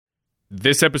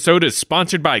This episode is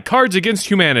sponsored by Cards Against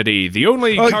Humanity, the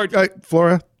only card...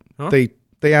 Flora, Huh?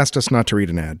 they asked us not to read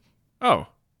an ad. Oh.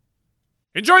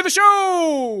 Enjoy the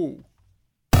show!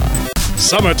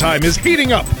 Summertime is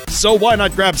heating up, so why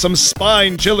not grab some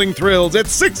spine-chilling thrills at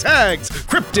Six Hags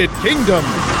Cryptid Kingdom?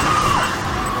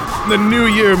 The new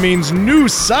year means new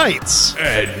sights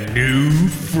And new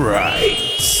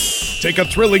frights. Take a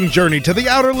thrilling journey to the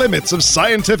outer limits of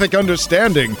scientific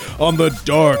understanding on the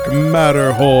Dark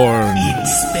Matterhorn. In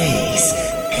space,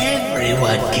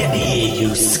 everyone can hear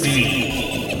you scream.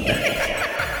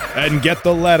 And get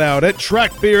the let out at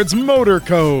Trackbeard's Motor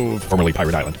Cove, Formerly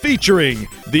Pirate Island. featuring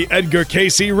the Edgar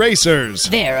Casey Racers.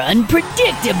 They're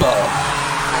unpredictable.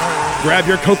 Grab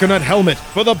your coconut helmet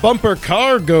for the Bumper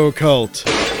Cargo Cult.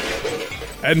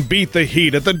 And beat the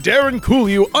heat at the Darren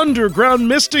Cooley Underground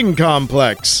Misting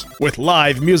Complex with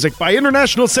live music by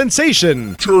international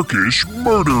sensation Turkish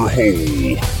Murder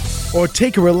Hole. or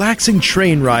take a relaxing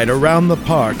train ride around the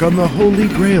park on the Holy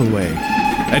Grailway.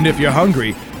 And if you're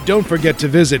hungry, don't forget to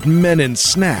visit Menin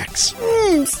Snacks.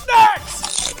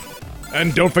 Snacks!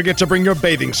 And don't forget to bring your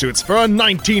bathing suits for a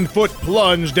 19-foot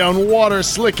plunge down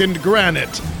water-slickened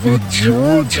granite. The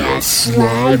Georgia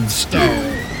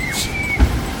Slimestones.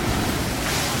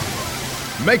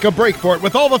 Make a break for it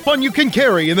with all the fun you can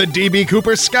carry in the DB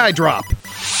Cooper Skydrop.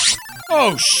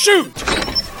 Oh, shoot!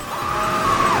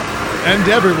 And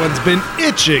everyone's been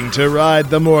itching to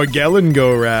ride the Morgellon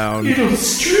go-round. It'll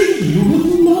string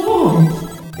you along.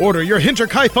 Order your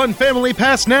Hinterkai Fun Family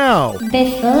Pass now.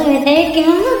 Before they're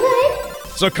gone.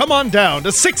 So come on down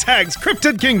to Six Hags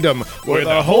Cryptid Kingdom, where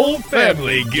the whole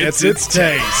family gets its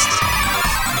taste.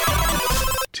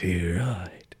 Tear-eyed.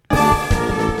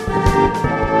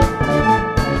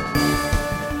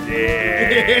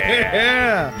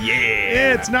 Yeah.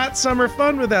 Yeah. It's not summer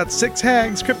fun without Six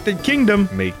Hags Cryptid Kingdom.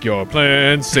 Make your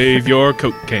plans, save your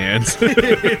Coke cans.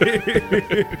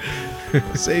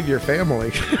 Save your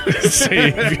family.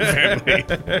 Save your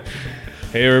family.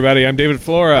 Hey everybody, I'm David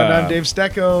Flora. And I'm Dave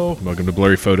Stecco. Welcome to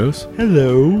Blurry Photos.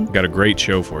 Hello. Got a great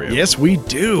show for you. Yes, we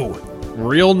do.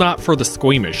 Real not for the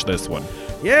squeamish, this one.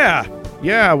 Yeah.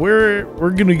 Yeah, we're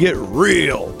gonna get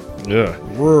real. Yeah.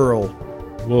 Rural.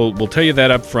 We'll tell you that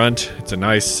up front. It's a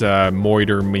nice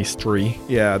moiter mystery.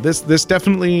 Yeah, this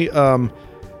definitely,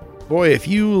 boy, if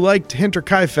you liked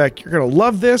Hinterkaifeck, you're gonna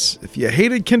love this. If you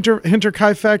hated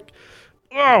Hinterkaifeck,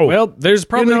 oh, Well, there's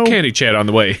probably You know- a candy chat on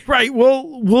the way. right.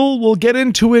 We'll get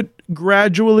into it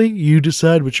gradually. You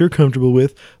decide what you're comfortable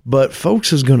with. But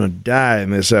folks is gonna die in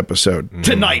this episode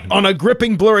tonight on a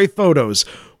gripping blurry photos.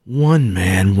 One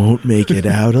man won't make it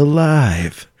out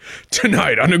alive.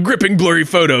 Tonight on a gripping blurry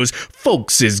photos,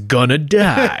 folks is gonna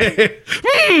die.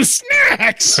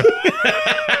 Snacks.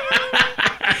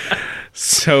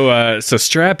 So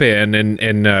strap in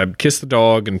and kiss the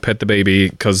dog and pet the baby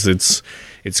because it's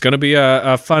gonna be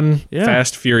a fun, Yeah.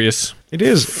 fast, furious, It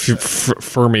is.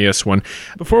 Fermius one.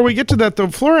 Before we get to that, though,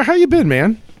 Flora, how you been,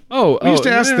 man? Oh, We used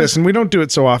to ask this, and we don't do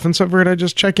it so often, so I figured I'd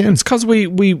just check in. It's because we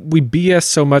BS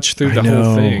so much through the know,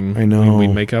 whole thing. I know. We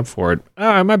make up for it.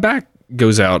 My back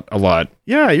goes out a lot.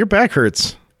 Yeah, your back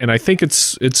hurts. And I think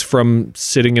it's from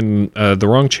sitting in the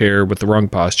wrong chair with the wrong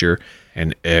posture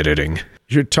and editing.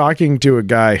 You're talking to a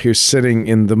guy who's sitting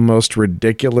in the most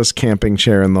ridiculous camping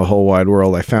chair in the whole wide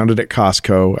world. I found it at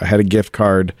Costco. I had a gift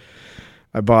card.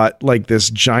 I bought like this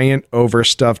giant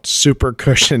overstuffed, super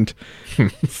cushioned,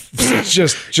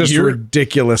 just You're-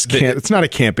 ridiculous. It's not a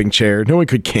camping chair. No one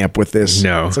could camp with this.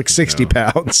 No, it's like 60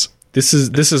 pounds. This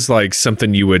is like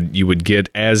something you would get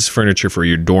as furniture for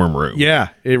your dorm room. Yeah,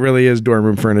 it really is dorm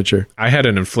room furniture. I had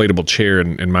an inflatable chair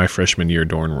in my freshman year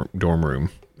dorm room,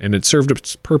 and it served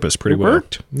its purpose pretty well.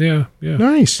 Worked? Yeah.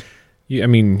 Nice. I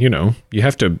mean, you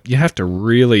have to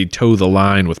really toe the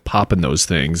line with popping those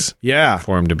things Yeah.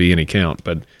 for them to be any count.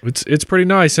 But it's pretty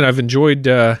nice, and I've enjoyed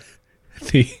the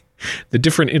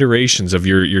different iterations of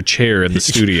your chair in the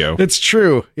studio. It's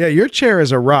true. Yeah, your chair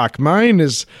is a rock. Mine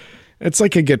is. It's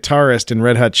like a guitarist in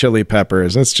Red Hot Chili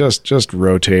Peppers. It's just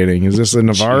rotating. Is this a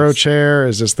Navarro chair?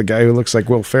 Is this the guy who looks like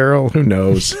Will Ferrell? Who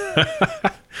knows?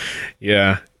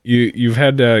 Yeah, you've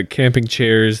had camping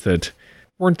chairs that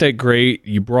weren't that great.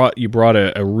 You brought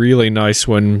a really nice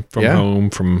one from Yeah.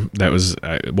 home. That was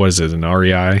was it an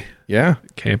REI Yeah.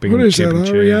 camping? What is that, camping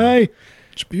chair? REI?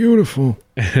 It's beautiful.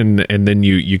 And then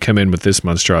you come in with this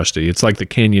monstrosity. It's like the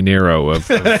Canyonero of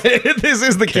This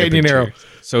is the camping Canyonero.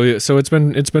 chairs. So it's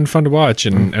been fun to watch,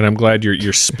 and I'm glad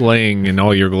you're splaying in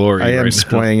all your glory. I am right now.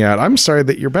 splaying out. I'm sorry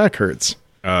that your back hurts.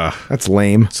 That's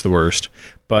lame. It's the worst.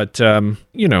 But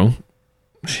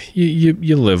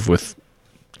you live with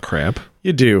crap.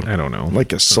 You do. I don't know.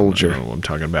 Like a soldier. I don't know what I'm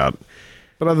talking about.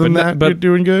 But other than But that, but- you're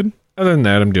doing good? Other than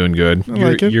that, I'm doing good.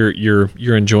 like it.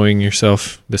 You're enjoying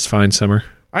yourself this fine summer.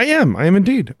 I am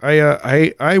indeed.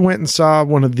 I went and saw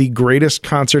one of the greatest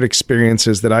concert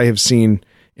experiences that I have seen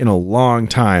in a long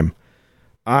time.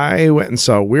 I went and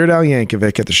saw Weird Al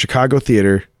Yankovic at the Chicago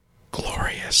Theater.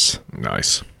 Glorious.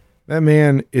 Nice. That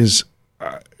man is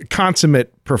a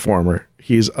consummate performer.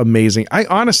 He's amazing. I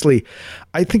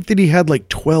think that he had like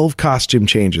 12 costume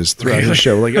changes throughout the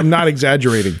show. Like, I'm not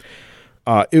exaggerating.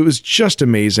 It was just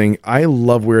amazing. I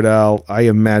love Weird Al. I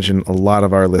imagine a lot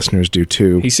of our listeners do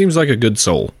too. He seems like a good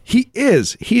soul. He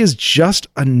is. He is just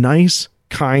a nice,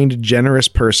 kind, generous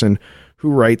person who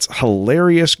writes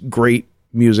hilarious, great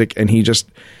music, and he just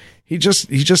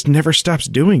never stops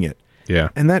doing it. Yeah.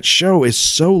 And that show is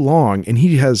so long, and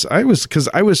I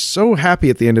was so happy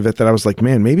at the end of it that I was like,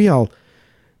 man, maybe I'll,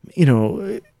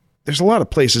 there's a lot of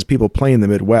places people play in the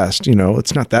Midwest,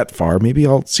 it's not that far. Maybe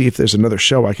I'll see if there's another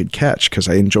show I could catch because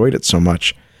I enjoyed it so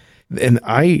much. And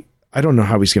I don't know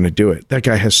how he's going to do it. That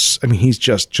guy he's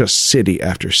just city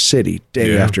after city,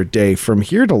 day after day from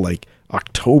here to like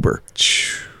October.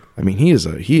 I mean, he is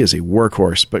a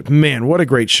workhorse, but man, what a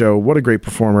great show. What a great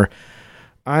performer.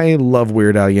 I love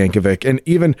Weird Al Yankovic. And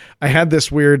even I had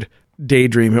this weird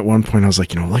daydream at one point. I was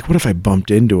like, what if I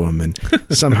bumped into him and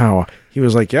somehow he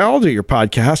was like, yeah, I'll do your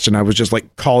podcast. And I was just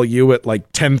like, call you at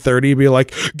like 10:30, be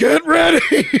like, get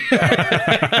ready.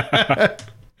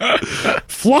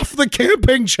 Fluff the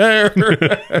camping chair.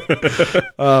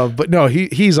 But no,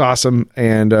 he's awesome.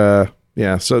 And,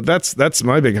 yeah, so that's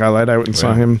my big highlight. I went and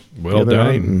saw him. Well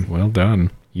done. Well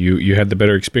done. You had the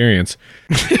better experience.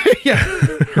 Yeah.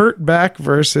 Hurt Back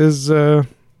versus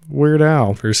Weird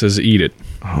Al. Versus Eat It.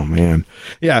 Oh man.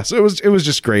 Yeah, so it was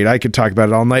just great. I could talk about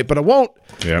it all night, but I won't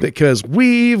because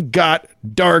we've got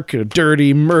dark,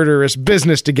 dirty, murderous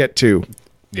business to get to.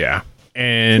 Yeah.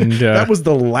 And that was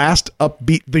the last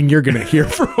upbeat thing you're going to hear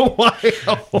for a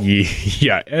while.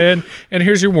 Yeah, and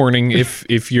here's your warning: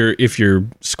 if you're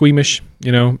squeamish,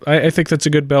 I think that's a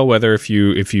good bellwether. If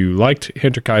you liked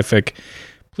Hinterkaifeck,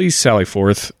 please sally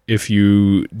forth. If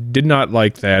you did not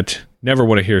like that, never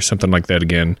want to hear something like that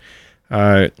again.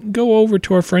 Go over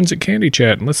to our friends at Candy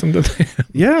Chat and listen to them.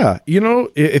 Yeah,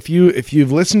 if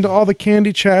you've listened to all the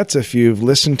Candy Chats, if you've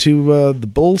listened to the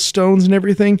Bullstones and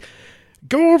everything.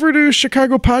 Go over to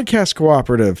Chicago Podcast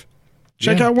Cooperative.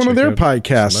 Check out one of their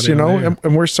podcasts,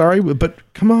 and we're sorry, but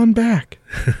come on back.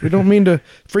 We don't mean to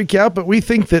freak you out, but we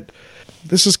think that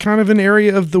this is kind of an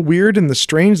area of the weird and the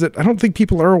strange that I don't think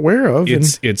people are aware of.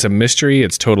 It's a mystery.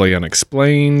 It's totally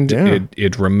unexplained. Yeah.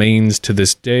 It remains to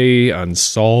this day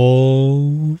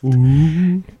unsolved.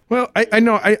 Ooh. Well, I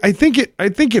know. I think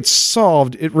it's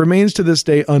solved. It remains to this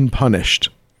day unpunished.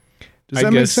 Does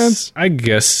that make sense? I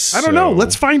guess. I don't know.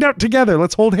 Let's find out together.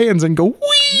 Let's hold hands and go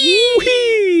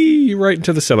wee right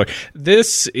into the cellar.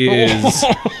 This is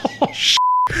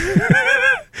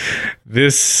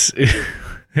this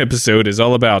episode is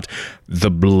all about the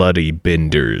Bloody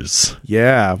Benders.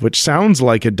 Yeah, which sounds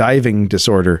like a diving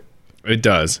disorder. It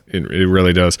does. It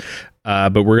really does.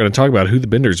 But we're going to talk about who the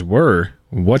Benders were,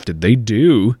 what did they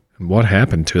do, and what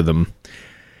happened to them.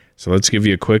 So let's give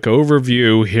you a quick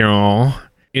overview here.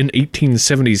 In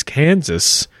 1870s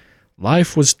Kansas,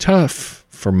 life was tough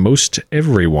for most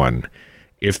everyone.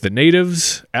 If the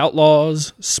natives,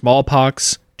 outlaws,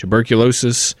 smallpox,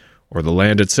 tuberculosis, or the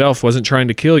land itself wasn't trying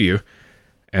to kill you,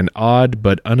 an odd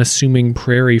but unassuming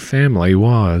prairie family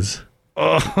was.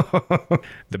 The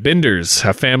Benders,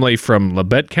 a family from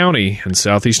Labette County in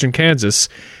southeastern Kansas,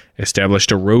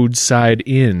 established a roadside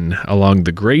inn along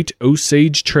the Great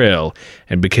Osage Trail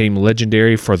and became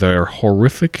legendary for their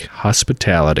horrific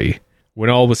hospitality. When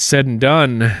all was said and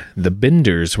done, the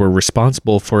Benders were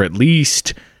responsible for at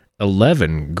least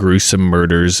 11 gruesome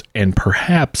murders and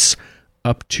perhaps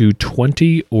up to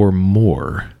 20 or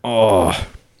more. Oh.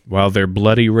 While their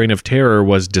bloody reign of terror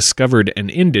was discovered and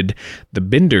ended, the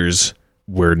Benders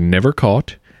were never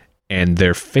caught, and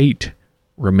their fate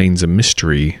remains a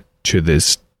mystery to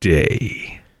this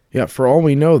day. Yeah, for all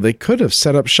we know, they could have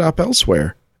set up shop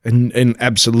elsewhere and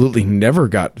absolutely never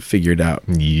got figured out.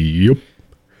 Yep.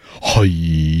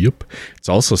 Yep. It's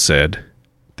also said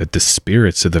that the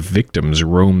spirits of the victims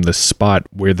roam the spot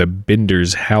where the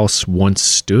Benders' house once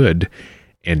stood,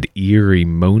 and eerie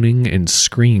moaning and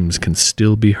screams can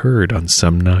still be heard on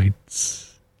some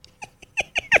nights.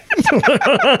 Do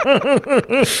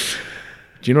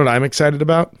you know what I'm excited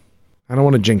about? I don't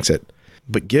want to jinx it.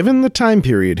 But given the time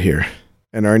period here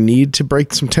and our need to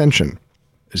break some tension,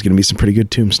 there's going to be some pretty good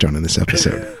Tombstone in this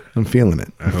episode. I'm feeling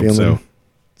it. I hope so.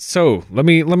 So let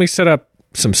me set up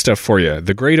some stuff for you.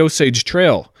 The Great Osage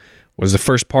Trail was the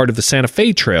first part of the Santa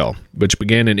Fe Trail, which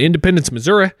began in Independence,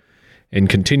 Missouri, and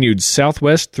continued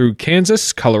southwest through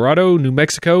Kansas, Colorado, New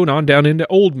Mexico, and on down into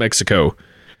Old Mexico.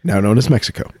 Now known as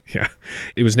Mexico. Yeah.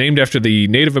 It was named after the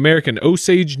Native American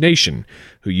Osage Nation,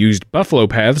 who used buffalo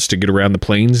paths to get around the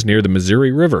plains near the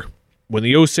Missouri River. When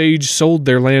the Osage sold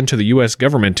their land to the U.S.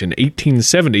 government in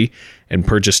 1870 and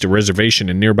purchased a reservation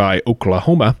in nearby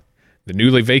Oklahoma, the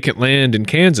newly vacant land in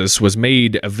Kansas was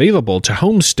made available to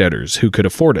homesteaders who could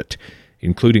afford it,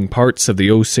 including parts of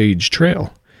the Osage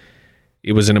Trail.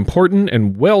 It was an important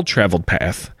and well-traveled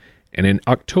path, and in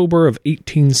October of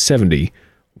 1870,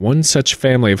 one such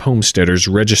family of homesteaders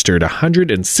registered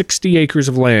 160 acres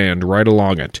of land right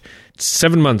along it,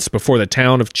 7 months before the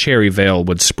town of Cherryvale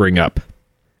would spring up.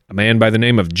 A man by the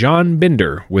name of John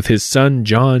Bender, with his son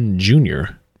John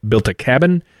Jr., built a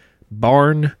cabin,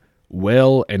 barn,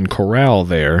 well, and corral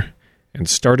there, and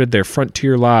started their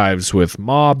frontier lives with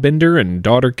Ma Bender and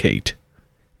daughter Kate.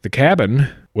 The cabin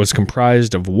was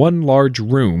comprised of one large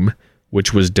room,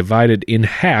 which was divided in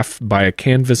half by a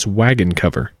canvas wagon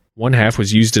cover. One half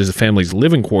was used as the family's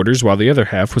living quarters, while the other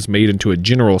half was made into a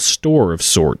general store of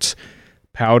sorts.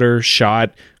 Powder,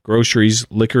 shot, groceries,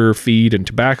 liquor, feed, and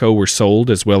tobacco were sold,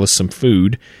 as well as some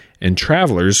food, and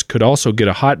travelers could also get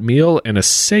a hot meal and a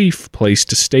safe place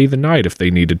to stay the night if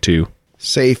they needed to.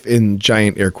 Safe in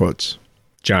giant air quotes.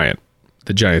 Giant.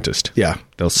 The giantest. Yeah.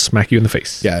 They'll smack you in the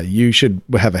face. Yeah, you should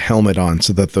have a helmet on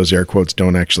so that those air quotes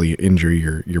don't actually injure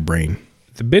your brain.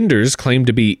 The Benders claimed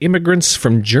to be immigrants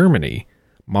from Germany,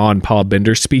 Ma and Pa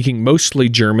Bender speaking mostly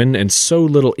German and so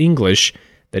little English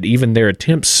that even their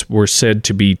attempts were said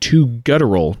to be too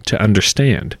guttural to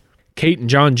understand. Kate and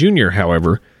John Jr.,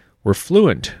 however, were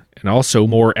fluent and also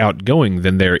more outgoing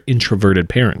than their introverted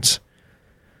parents.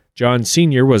 John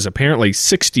Sr. was apparently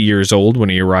 60 years old when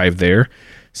he arrived there,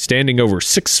 standing over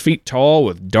 6 feet tall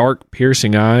with dark,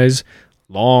 piercing eyes,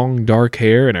 long, dark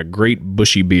hair, and a great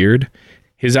bushy beard.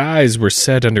 His eyes were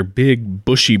set under big,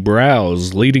 bushy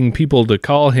brows, leading people to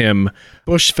call him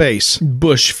Bushface.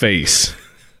 Bushface.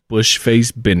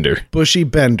 Bushface Bender. Bushy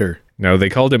Bender. No, they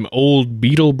called him Old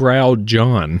Beetle-Browed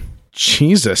John.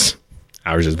 Jesus.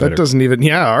 Ours is better. That doesn't even...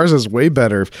 Yeah, ours is way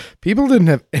better. People didn't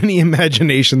have any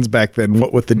imaginations back then,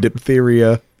 what with the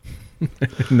diphtheria.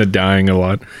 And the dying a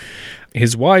lot.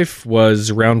 His wife was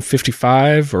around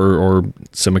 55, or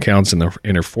some accounts in her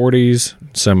 40s,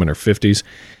 some in her 50s.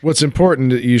 What's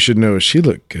important that you should know is she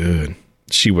looked good.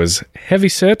 She was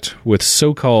heavyset with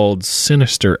so-called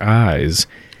sinister eyes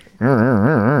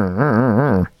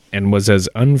and was as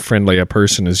unfriendly a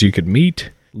person as you could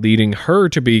meet, leading her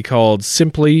to be called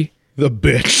simply the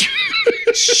bitch.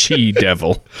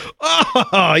 She-Devil.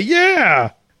 Oh,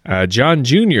 yeah. John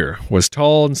Jr. was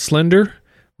tall and slender,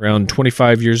 around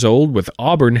 25 years old, with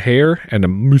auburn hair and a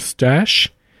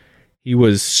mustache. He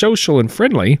was social and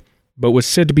friendly, but was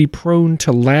said to be prone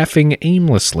to laughing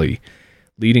aimlessly,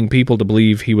 leading people to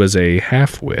believe he was a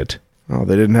half-wit. Oh,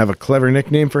 they didn't have a clever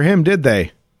nickname for him, did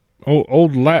they?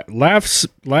 Old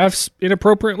laughs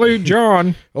inappropriately,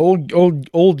 John.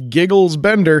 Old Giggles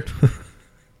Bender.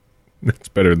 That's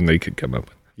better than they could come up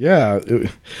with. Yeah.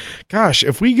 Gosh,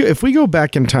 if we go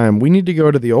back in time, we need to go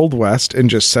to the Old West and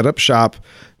just set up shop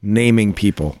naming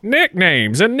people.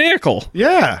 Nicknames, a nickel.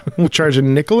 Yeah. We'll charge a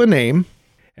nickel a name.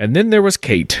 And then there was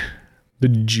Kate, the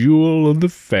jewel of the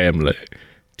family.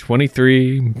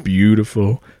 23,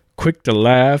 beautiful, quick to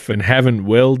laugh, and having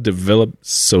well-developed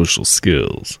social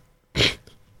skills.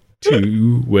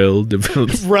 Too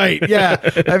well-developed. Right, yeah.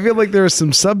 I feel like there was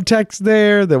some subtext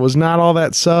there that was not all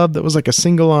that sub. That was like a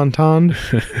single entendre.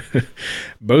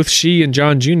 Both she and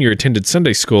John Jr. attended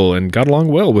Sunday school and got along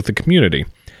well with the community.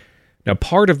 Now,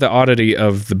 part of the oddity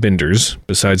of the Benders,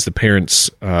 besides the parents'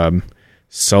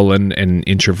 sullen and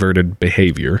introverted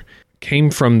behavior, came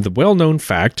from the well-known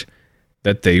fact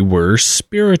that they were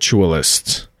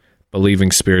spiritualists,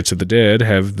 believing spirits of the dead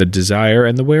have the desire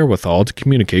and the wherewithal to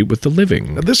communicate with the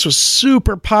living. Now, this was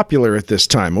super popular at this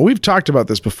time. We've talked about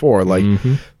this before. Like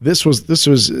this was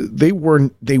they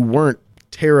weren't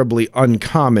terribly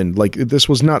uncommon. Like this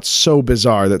was not so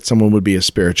bizarre that someone would be a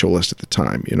spiritualist at the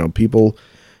time. You know, people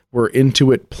were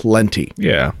into it plenty.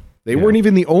 Yeah. They weren't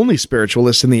even the only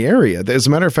spiritualists in the area. As a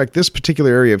matter of fact, this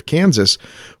particular area of Kansas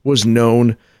was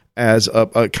known as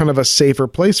a kind of a safer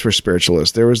place for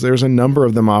spiritualists. There was a number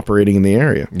of them operating in the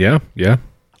area. Yeah, yeah.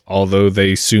 Although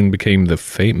they soon became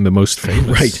the most famous.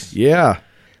 Right, yeah.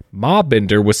 Ma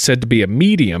Bender was said to be a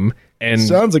medium and...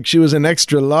 Sounds like she was an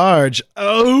extra large.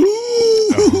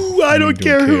 Oh, I don't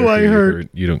care who I hurt.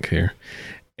 You don't care.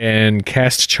 And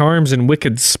cast charms and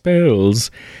wicked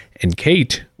spells. And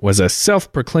Kate was a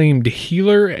self-proclaimed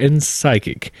healer and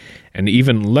psychic, and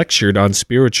even lectured on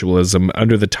spiritualism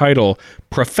under the title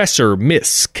Professor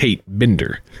Miss Kate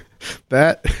Bender.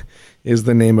 That is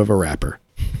the name of a rapper.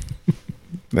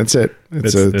 That's it.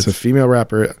 It's a female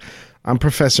rapper. I'm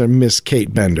Professor Miss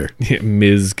Kate Bender. Yeah,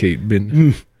 Ms. Kate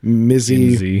Bender.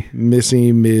 Missy,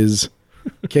 Ms.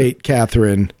 Kate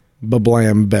Catherine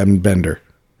Bablam Bender.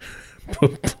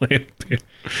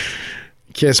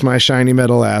 Kiss my shiny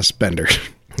metal ass Bender.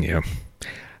 Yeah.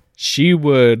 She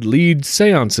would lead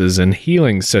seances and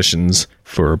healing sessions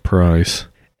for a price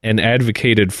and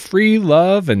advocated free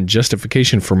love and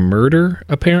justification for murder,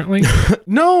 apparently.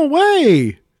 No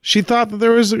way. She thought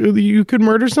that you could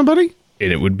murder somebody?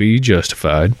 And it would be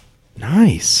justified.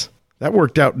 Nice. That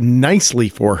worked out nicely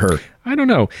for her. I don't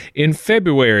know. In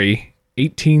February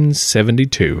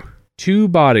 1872, 2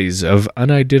 bodies of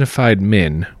unidentified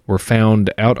men were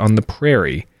found out on the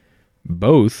prairie,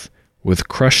 both with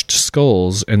crushed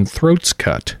skulls and throats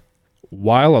cut.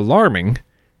 While alarming,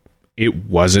 it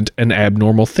wasn't an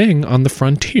abnormal thing on the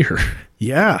frontier.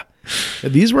 Yeah.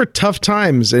 These were tough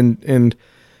times, and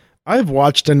I've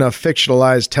watched enough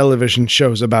fictionalized television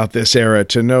shows about this era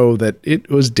to know that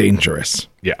it was dangerous.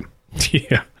 Yeah.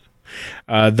 Yeah.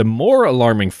 The more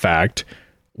alarming fact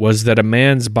was that a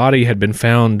man's body had been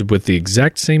found with the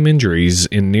exact same injuries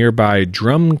in nearby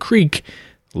Drum Creek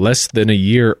less than a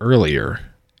year earlier.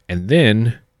 And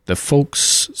then the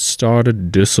folks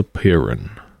started disappearing.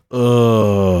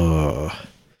 Ugh.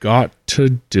 Got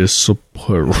to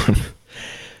disappear.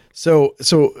 So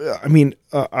I mean,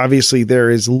 obviously there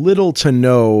is little to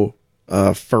no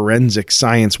forensic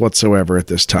science whatsoever at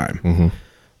this time.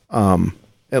 Mm-hmm.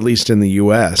 At least in the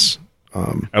U.S.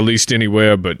 At least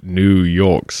anywhere but New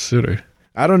York City.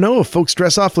 I don't know if folks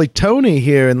dress awfully Tony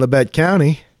here in Labette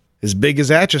County. As big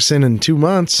as Atchison in 2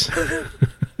 months.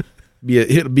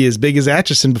 It'll be as big as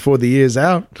Atchison before the year's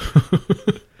out.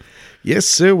 Yes,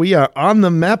 sir. We are on the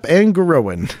map and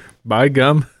growing. By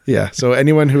gum. Yeah. So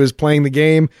anyone who is playing the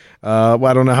game, well,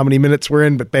 I don't know how many minutes we're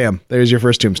in, but bam, there's your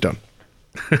first tombstone.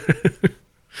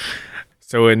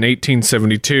 So in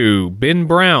 1872, Ben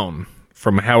Brown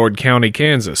from Howard County,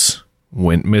 Kansas,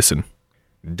 went missing.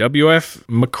 W.F.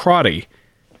 McCrotty,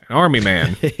 an army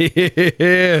man,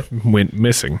 went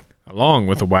missing, along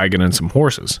with a wagon and some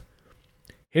horses.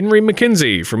 Henry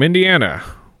McKenzie from Indiana,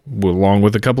 along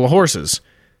with a couple of horses,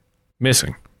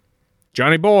 missing.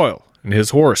 Johnny Boyle and his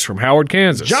horse from Howard,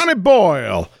 Kansas. Johnny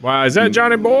Boyle. Why, is that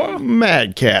Johnny Boyle?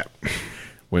 Madcap.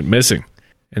 Went missing.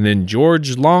 And then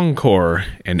George Longcore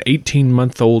and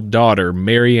 18-month-old daughter,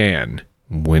 Mary Ann,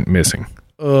 went missing.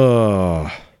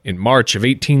 In March of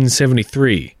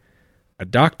 1873, a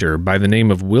doctor by the name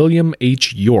of William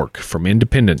H. York from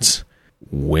Independence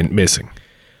went missing.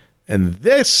 And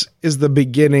this is the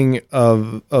beginning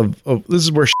of this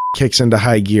is where shit kicks into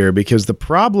high gear, because the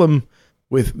problem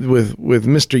with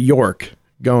Mr. York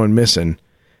going missing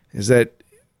is that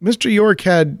Mr. York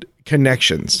had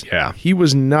connections. Yeah. He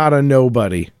was not a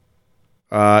nobody.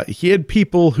 He had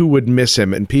people who would miss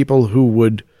him and people who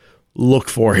would look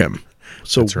for him.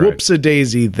 So That's right.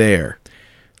 whoops-a-daisy there.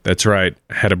 That's right.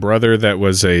 Had a brother that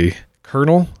was a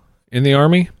colonel in the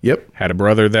Army. Yep. Had a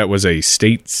brother that was a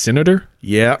state senator.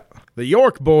 Yeah. The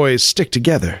York boys stick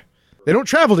together. They don't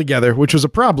travel together, which was a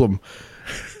problem.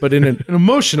 But in an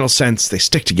emotional sense, they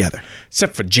stick together.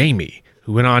 Except for Jamie,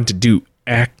 who went on to do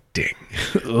acting.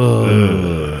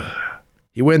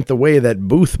 He went the way of that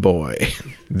Booth boy.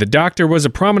 The doctor was a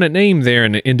prominent name there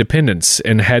in Independence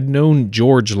and had known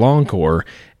George Longcore,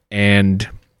 and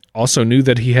also knew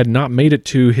that he had not made it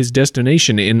to his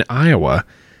destination in Iowa.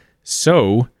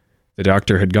 So the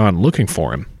doctor had gone looking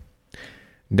for him.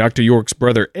 Dr. York's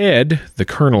brother Ed, the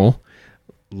colonel,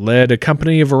 led a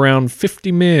company of around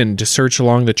 50 men to search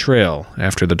along the trail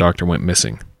after the doctor went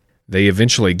missing. They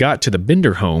eventually got to the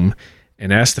Bender home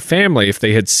and asked the family if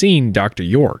they had seen Dr.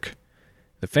 York.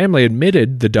 The family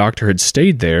admitted the doctor had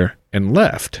stayed there and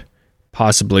left,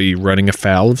 possibly running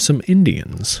afoul of some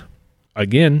Indians.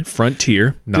 Again,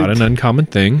 frontier, not an uncommon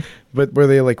thing. But were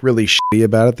they like really shitty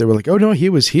about it? They were like, oh no, he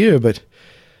was here, but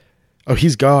oh,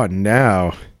 he's gone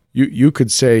now. You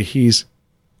could say he's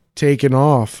taken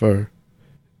off, or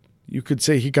you could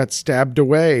say he got stabbed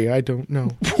away. I don't know.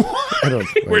 I don't.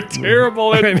 We're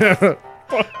terrible at it.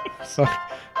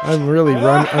 I'm really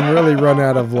run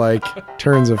out of like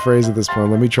turns of phrase at this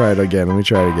point. Let me try it again.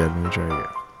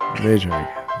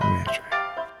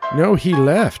 No, he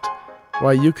left.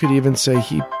 Why, you could even say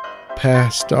he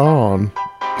passed on.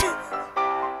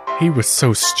 He was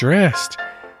so stressed,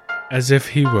 as if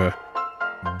he were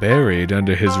buried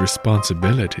under his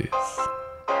responsibilities.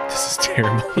 This is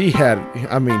terrible.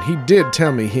 He did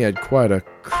tell me he had quite a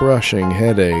crushing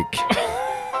headache.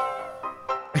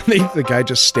 And the guy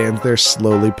just stands there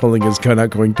slowly pulling his gun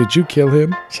out going, did you kill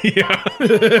him? Yeah.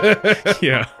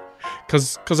 Yeah.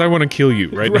 because I want to kill you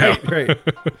right now. Right.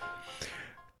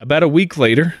 About a week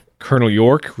later, Colonel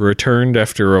York returned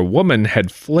after a woman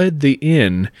had fled the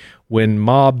inn when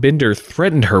Ma Bender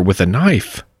threatened her with a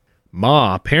knife.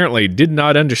 Ma apparently did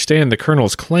not understand the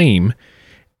colonel's claim,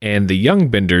 and the young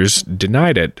Benders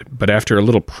denied it, but after a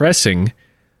little pressing,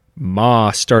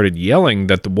 Ma started yelling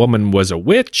that the woman was a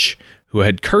witch who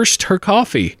had cursed her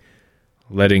coffee,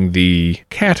 letting the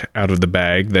cat out of the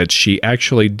bag that she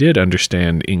actually did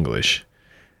understand English.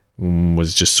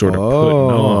 Was just sort of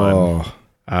putting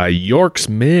on. York's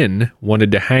men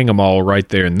wanted to hang them all right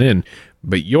there and then,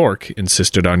 but York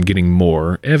insisted on getting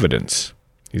more evidence.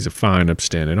 He's a fine,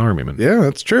 upstanding armyman. Yeah,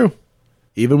 that's true.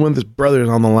 Even when his brother's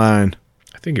on the line.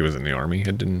 I think he was in the army.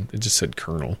 It just said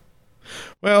colonel.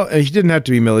 Well, he didn't have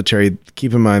to be military.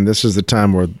 Keep in mind, this is the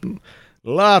time where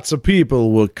lots of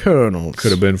people were colonels.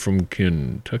 Could have been from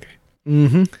Kentucky.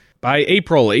 Mm-hmm. By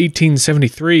April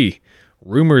 1873,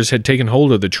 rumors had taken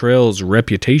hold of the trail's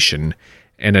reputation,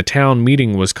 and a town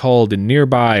meeting was called in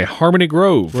nearby Harmony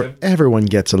Grove. Where everyone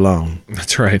gets along.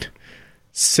 That's right.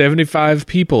 75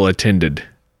 people attended,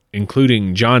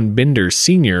 including John Bender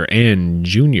Sr. and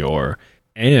Jr.,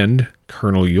 and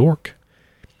Colonel York.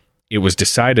 It was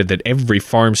decided that every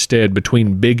farmstead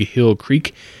between Big Hill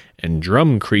Creek and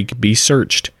Drum Creek be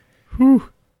searched. Whew.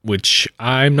 Which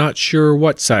I'm not sure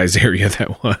what size area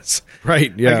that was.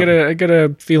 Right, yeah. I got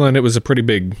a feeling it was a pretty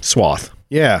big swath.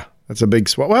 Yeah, that's a big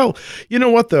swath. Well, you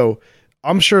know what, though?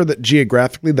 I'm sure that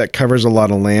geographically that covers a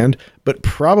lot of land, but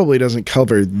probably doesn't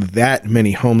cover that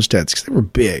many homesteads because they were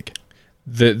big.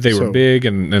 They were big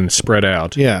and spread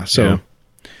out. Yeah, so... Yeah.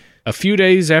 A few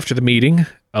days after the meeting,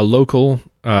 a local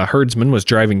herdsman was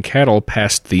driving cattle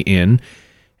past the inn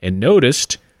and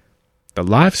noticed the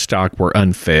livestock were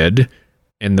unfed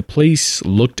and the place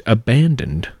looked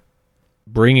abandoned.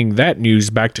 Bringing that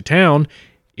news back to town,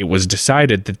 it was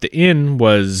decided that the inn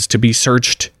was to be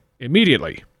searched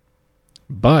immediately.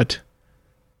 But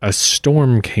a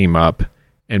storm came up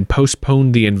and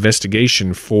postponed the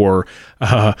investigation for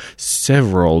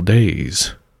several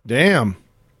days. Damn.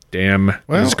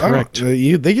 Well, is correct.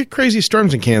 They get crazy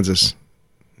storms in Kansas.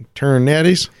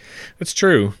 Tornadoes. That's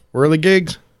true.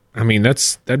 Whirligigs. I mean,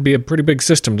 that'd be a pretty big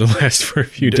system to last for a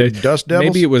few days. Dust devils?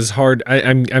 Maybe it was hard.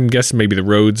 I'm guessing maybe the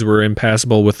roads were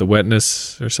impassable with the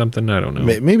wetness or something. I don't know.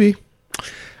 Maybe.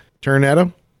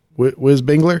 Tornado. Whiz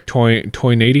Bingler.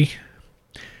 Tornado.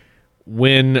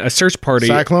 When a search party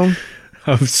Cyclone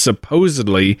of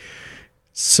supposedly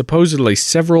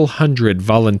several hundred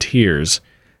volunteers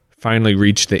finally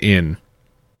reached the inn.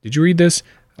 Did you read this?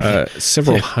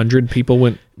 Several hundred people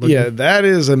went looking. Yeah, that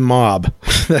is a mob.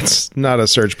 That's not a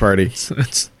search party.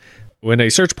 When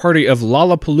a search party of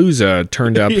Lollapalooza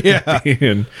turned up at the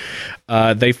inn,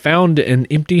 they found an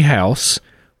empty house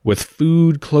with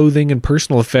food, clothing, and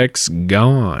personal effects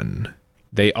gone.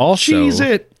 They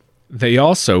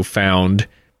also found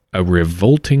a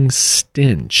revolting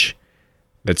stench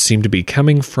that seemed to be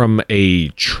coming from a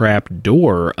trap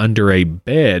door under a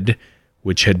bed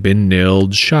which had been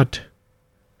nailed shut.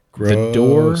 Gross. The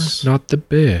door, not the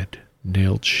bed,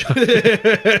 nailed shut.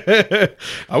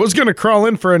 I was going to crawl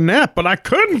in for a nap, but I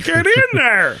couldn't get in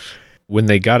there. When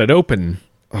they got it open.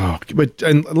 Oh, but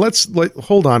let's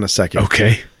hold on a second.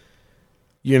 Okay.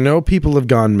 You know, people have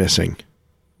gone missing.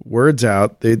 Word's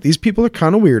out. These people are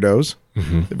kind of weirdos.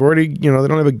 Mm-hmm. They've already, they don't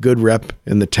have a good rep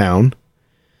in the town.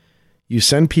 You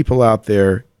send people out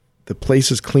there. The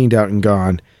place is cleaned out and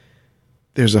gone.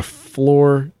 There's a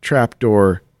floor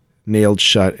trapdoor nailed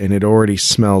shut, and it already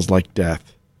smells like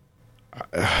death.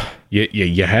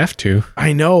 You have to.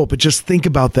 I know, but just think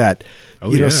about that.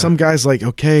 Oh, yeah. Some guy's like,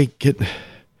 okay, get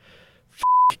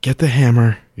the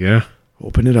hammer. Yeah.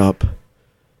 Open it up.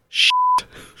 Shit.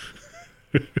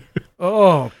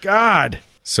 Oh, God.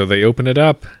 So they open it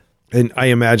up. And I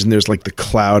imagine there's like the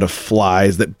cloud of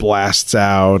flies that blasts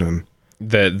out and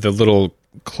the little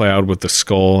cloud with the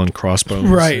skull and crossbones.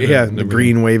 Right, yeah, the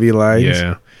green wavy lines.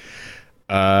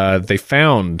 Yeah. They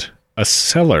found a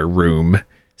cellar room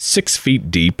 6 feet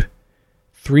deep,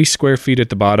 3 square feet at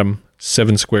the bottom,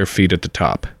 7 square feet at the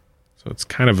top. So it's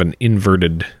kind of an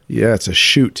inverted... Yeah, it's a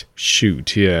chute.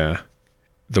 Chute, yeah.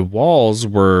 The walls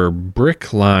were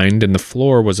brick-lined and the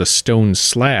floor was a stone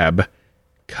slab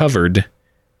covered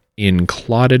in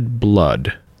clotted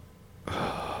blood.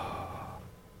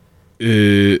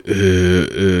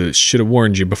 Should have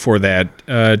warned you before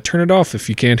that. Turn it off if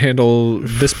you can't handle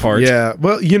this part. Yeah,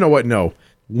 well, you know what? No.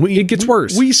 It gets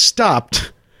worse. We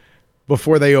stopped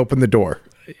before they opened the door.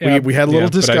 Yeah, we had a little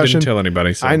discussion. But I didn't tell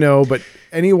anybody. So. I know, but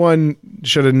anyone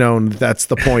should have known that's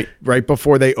the point. Right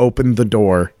before they opened the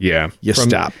door, yeah, you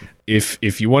stop.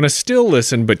 If you want to still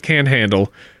listen but can't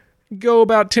handle, go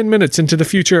about 10 minutes into the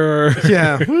future.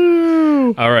 Yeah.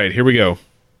 Woo. All right, here we go.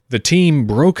 The team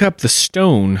broke up the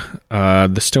stone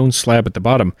slab at the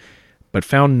bottom, but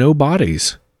found no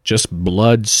bodies, just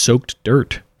blood-soaked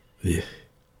dirt. Yeah.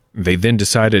 They then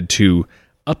decided to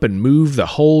up and move the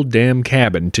whole damn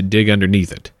cabin to dig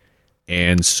underneath it.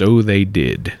 And so they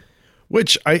did.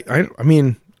 Which, I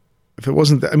mean, if it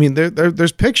wasn't...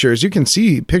 there's pictures. You can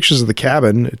see pictures of the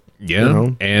cabin. Yeah, You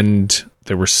know. and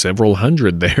there were several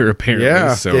hundred there, apparently.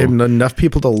 Yeah, So, they had enough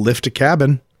people to lift a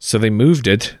cabin. so they moved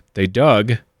it. They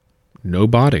dug. No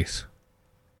bodies.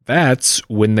 That's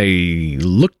when they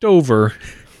looked over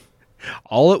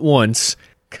all at once,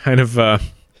 kind of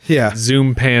Yeah.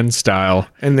 zoom pan style.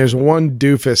 And there's one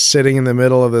doofus sitting in the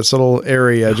middle of this little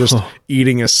area just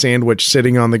eating a sandwich,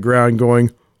 sitting on the ground going,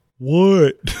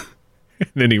 what? And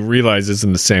then he realizes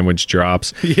and the sandwich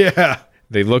drops. Yeah.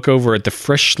 They look over at the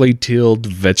freshly tilled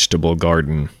vegetable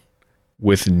garden.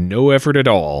 With no effort at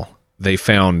all, they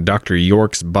found Dr.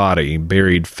 York's body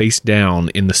buried face down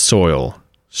in the soil,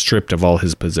 stripped of all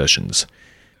his possessions.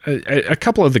 A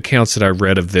couple of accounts that I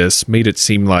read of this made it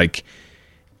seem like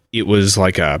it was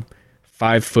like a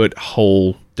 5-foot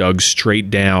hole dug straight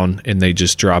down, and they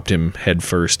just dropped him head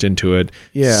first into it.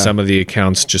 Yeah. Some of the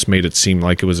accounts just made it seem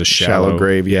like it was a shallow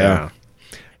grave, yeah.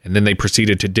 And then they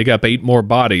proceeded to dig up 8 more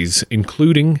bodies,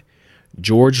 including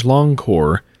George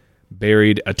Longcore,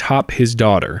 buried atop his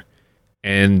daughter.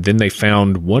 And then they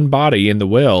found one body in the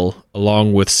well,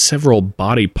 along with several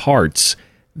body parts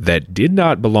that did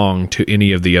not belong to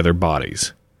any of the other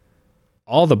bodies.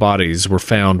 All the bodies were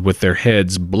found with their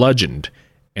heads bludgeoned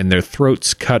and their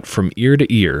throats cut from ear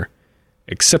to ear,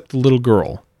 except the little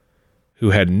girl,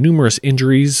 who had numerous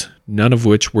injuries, none of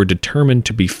which were determined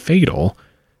to be fatal,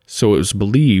 so it was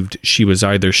believed she was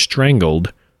either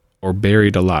strangled or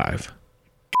buried alive.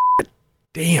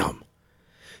 Damn.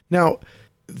 Now,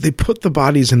 they put the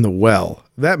bodies in the well.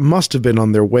 That must have been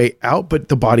on their way out, but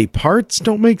the body parts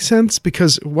don't make sense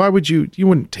because why would you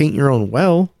wouldn't taint your own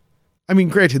well? I mean,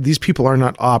 granted, these people are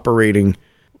not operating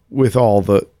with all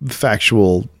the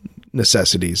factual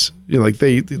necessities. You know, like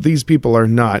these people are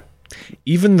not.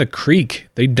 Even the creek,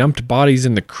 they dumped bodies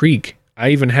in the creek. I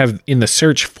even have in the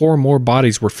search 4 more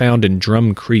bodies were found in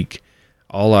Drum Creek,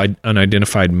 all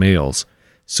unidentified males.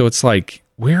 So it's like,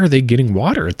 where are they getting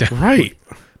water at that Right.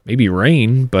 point? Maybe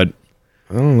rain, but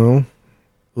I don't know.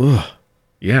 Ugh.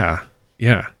 yeah.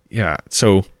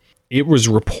 So it was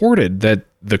reported that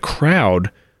the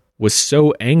crowd was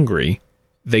so angry,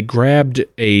 they grabbed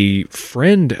a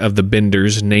friend of the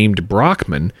Benders named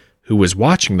Brockman, who was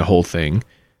watching the whole thing,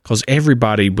 because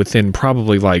everybody within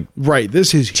probably like Right.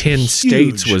 This is 10 huge.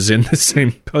 states was in the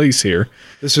same place here.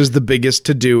 This is the biggest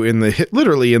to do in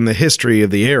literally in the history of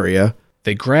the area.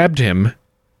 They grabbed him,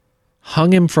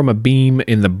 hung him from a beam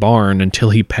in the barn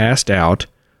until he passed out,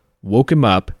 woke him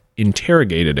up,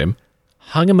 interrogated him,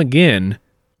 hung him again,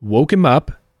 woke him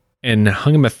up, and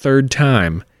hung him a 3rd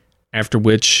time, after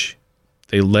which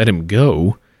they let him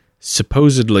go,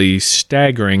 supposedly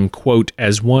staggering, quote,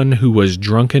 as one who was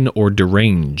drunken or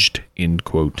deranged, end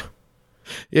quote.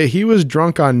 Yeah, he was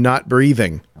drunk on not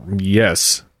breathing.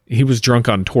 Yes, he was drunk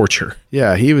on torture.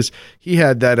 Yeah, he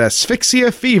had that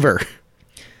asphyxia fever.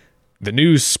 The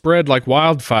news spread like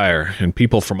wildfire, and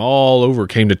people from all over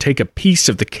came to take a piece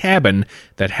of the cabin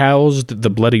that housed the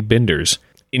bloody Benders,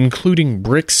 including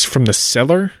bricks from the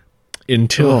cellar,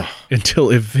 until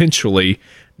eventually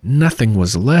nothing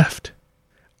was left.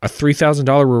 A $3,000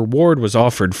 reward was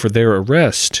offered for their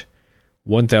arrest,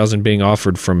 $1,000 being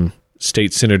offered from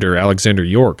State Senator Alexander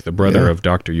York, the brother of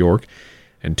Dr. York,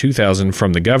 and $2,000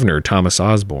 from the governor, Thomas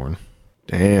Osborne.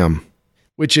 Damn.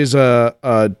 Which is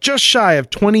just shy of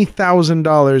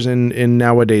 $20,000 in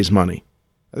nowadays money.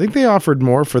 I think they offered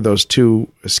more for those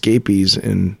 2 escapees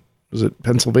in, was it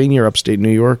Pennsylvania or upstate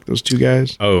New York, those 2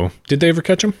 guys? Oh, did they ever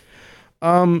catch him?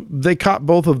 They caught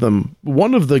both of them.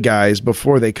 One of the guys,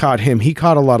 before they caught him, he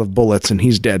caught a lot of bullets and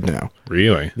he's dead now.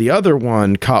 Really? The other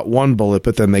one caught 1 bullet,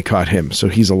 but then they caught him, so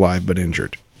he's alive but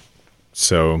injured.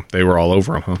 So they were all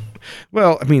over him, huh?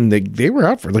 Well, I mean, they were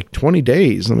out for like 20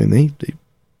 days. I mean,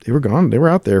 they were gone. They were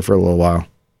out there for a little while.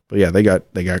 But yeah, they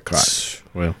got caught.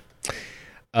 Well,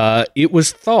 it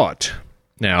was thought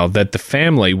now that the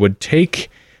family would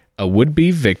take a would-be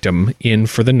victim in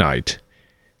for the night,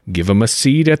 give him a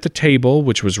seat at the table,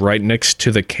 which was right next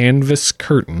to the canvas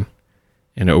curtain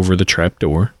and over the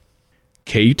trapdoor.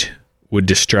 Kate would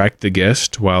distract the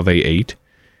guest while they ate,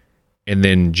 and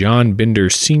then John Bender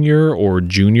Sr. or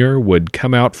Jr. would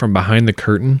come out from behind the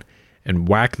curtain and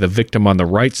whack the victim on the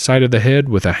right side of the head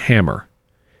with a hammer.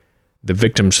 The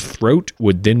victim's throat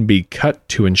would then be cut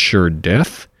to ensure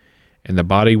death, and the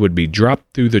body would be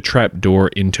dropped through the trap door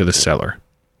into the cellar.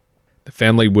 The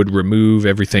family would remove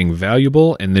everything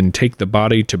valuable and then take the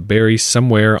body to bury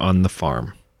somewhere on the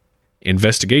farm.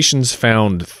 Investigations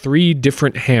found 3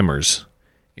 different hammers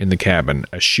in the cabin: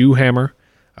 a shoe hammer,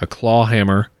 a claw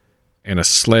hammer, and a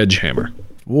sledgehammer.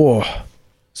 Whoa.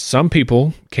 Some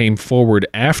people came forward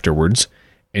afterwards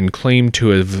and claimed to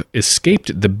have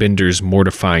escaped the Benders'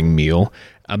 mortifying meal.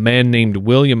 A man named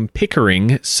William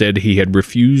Pickering said he had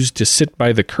refused to sit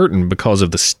by the curtain because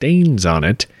of the stains on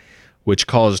it, which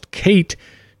caused Kate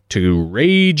to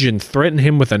rage and threaten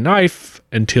him with a knife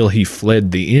until he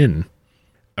fled the inn.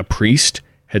 A priest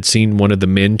had seen one of the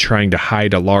men trying to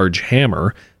hide a large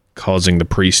hammer, causing the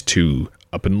priest to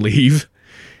up and leave.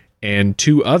 And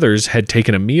 2 others had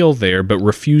taken a meal there but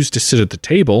refused to sit at the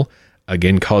table,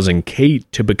 again causing Kate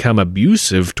to become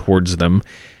abusive towards them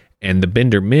and the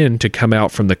Bender men to come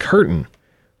out from the curtain,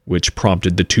 which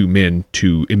prompted the 2 men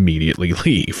to immediately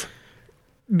leave.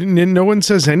 No one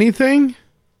says anything?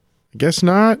 I guess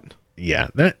not. Yeah,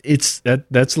 that's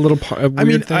a little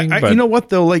weird thing. But you know what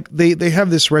though? Like they have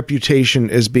this reputation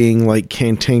as being like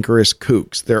cantankerous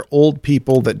kooks. They're old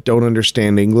people that don't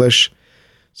understand English,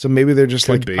 so maybe they're just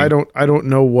Could like, be. I don't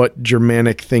know what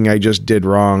Germanic thing I just did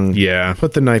wrong. Yeah.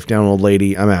 Put the knife down, old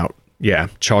lady. I'm out. Yeah,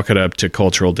 chalk it up to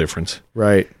cultural difference.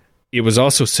 Right. It was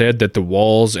also said that the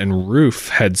walls and roof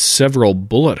had several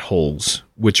bullet holes,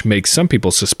 which makes some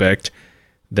people suspect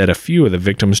that a few of the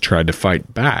victims tried to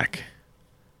fight back.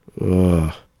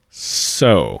 Ugh.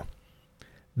 So,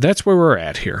 that's where we're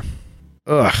at here.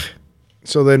 Ugh.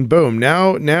 So then, boom.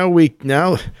 Now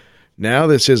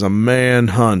this is a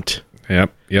manhunt.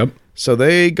 Yep. So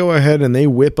they go ahead and they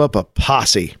whip up a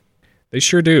posse They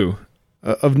sure do.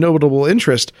 of notable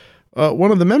interest.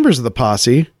 One of the members of the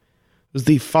posse was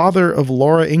the father of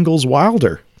Laura Ingalls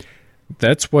Wilder.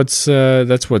 That's what's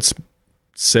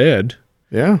said.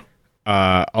 Yeah.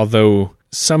 Although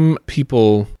some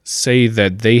people say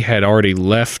that they had already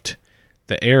left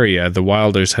the area. The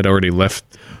Wilders had already left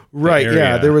the Right. area.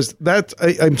 Yeah. There was that.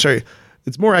 I'm sorry.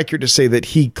 It's more accurate to say that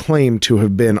he claimed to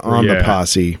have been on the Yeah.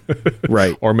 posse.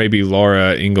 Right. Or maybe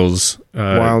Laura Ingalls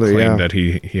Wilder, claimed yeah. that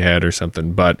he had or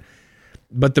something. But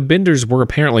the Benders were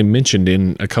apparently mentioned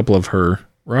in a couple of her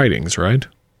writings, right?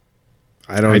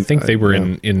 I think they were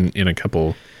in a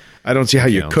couple. I don't see how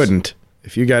you accounts. couldn't.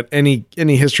 If you got any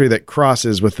history that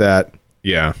crosses with that.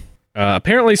 Yeah.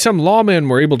 Apparently some lawmen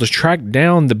were able to track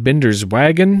down the Benders'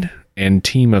 wagon and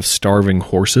team of starving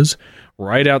horses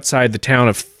right outside the town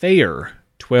of Thayer,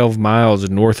 12 miles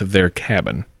north of their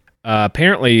cabin.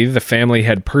 Apparently, the family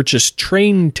had purchased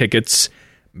train tickets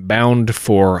bound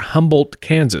for Humboldt,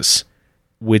 Kansas,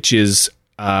 which is,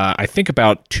 I think,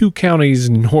 about 2 counties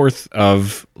north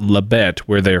of Labette,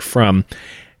 where they're from.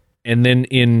 And then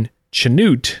in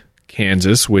Chanute,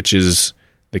 Kansas, which is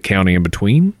the county in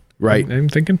between. Right. I'm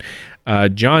thinking.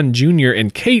 John Jr.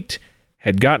 and Kate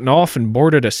had gotten off and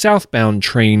boarded a southbound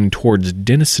train towards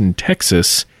Denison,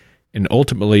 Texas, and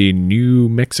ultimately New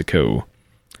Mexico.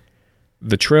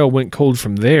 The trail went cold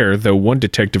from there, though one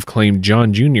detective claimed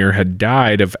John Jr. had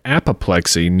died of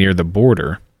apoplexy near the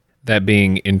border, that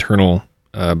being internal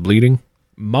bleeding.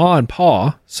 Ma and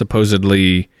Pa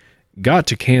supposedly got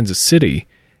to Kansas City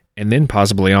and then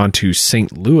possibly on to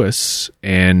St. Louis,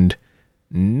 and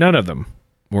none of them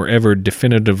were ever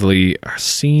definitively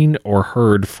seen or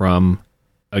heard from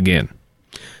again.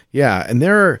 Yeah, and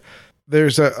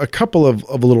there's a couple of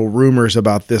little rumors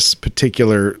about this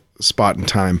particular spot in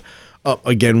time.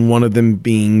 Again, one of them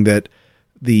being that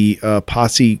the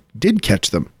posse did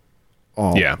catch them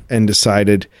all, Yeah. and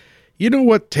decided, you know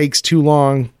what takes too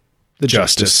long? The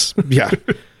Justice. yeah.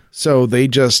 So they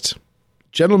just,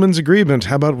 gentleman's agreement,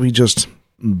 how about we just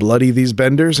bloody these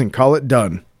Benders and call it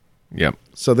done? Yep.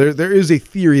 So there is a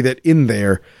theory that in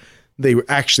there they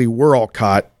actually were all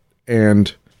caught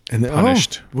and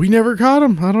Punished. we never caught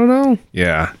them. I don't know.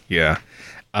 Yeah.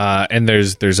 And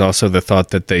there's also the thought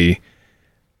that they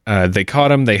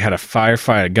caught him. They had a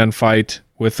gunfight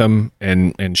with them,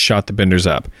 and shot the Benders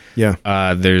up.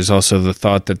 Yeah. There's also the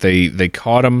thought that they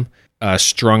caught him,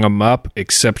 strung him up,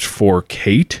 except for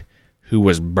Kate, who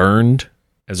was burned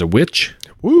as a witch.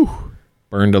 Woo.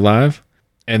 Burned alive.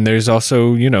 And there's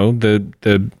also,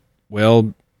 the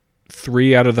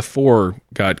 3 out of the 4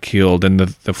 got killed, and the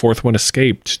 4th one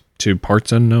escaped to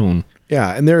parts unknown.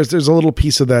 Yeah, and there's a little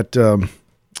piece of that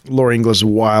Laura Ingalls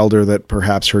Wilder that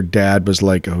perhaps her dad was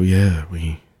like, "Oh yeah,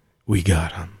 we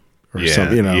got him," or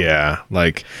something. Yeah,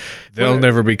 like they'll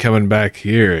never be coming back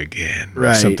here again, or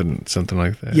Right. something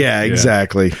like that. Yeah,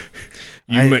 exactly.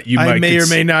 You I might may or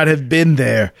may not have been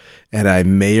there, and I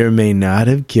may or may not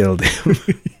have killed him.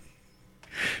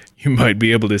 you might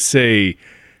be able to say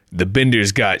the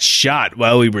Benders got shot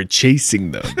while we were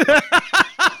chasing them.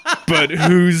 But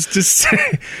who's to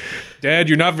say? Dad,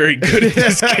 you're not very good at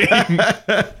this game.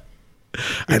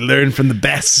 I learned from the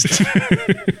best.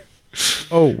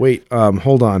 Oh, wait.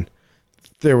 Hold on.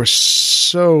 There were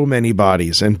so many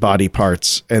bodies and body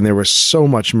parts, and there was so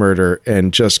much murder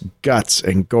and just guts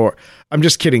and gore. I'm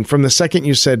just kidding. From the second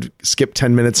you said skip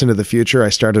 10 minutes into the future, I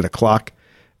started a clock.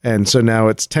 And so now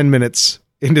it's 10 minutes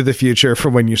into the future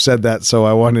from when you said that. So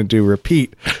I wanted to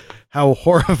repeat how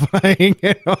horrifying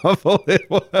and awful it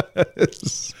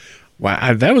was.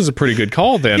 Wow, that was a pretty good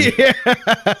call then. Yeah.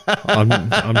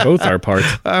 on both our parts.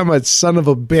 I'm a son of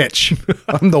a bitch.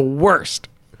 I'm the worst.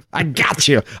 I got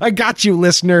you. I got you,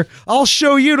 listener. I'll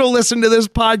show you to listen to this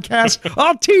podcast.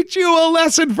 I'll teach you a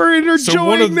lesson for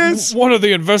enjoying this. One of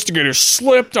the investigators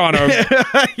slipped on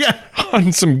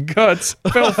on some guts,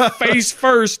 fell face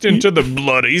first into the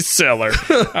bloody cellar.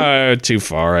 Too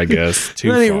far, I guess.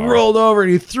 Too then far. He rolled over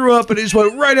and he threw up and he just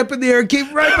went right up in the air and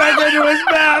came right back into his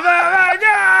mouth. Oh,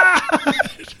 my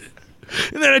God.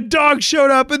 And then a dog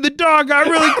showed up and the dog got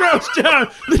really grossed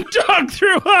out. The dog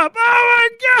threw up. Oh, my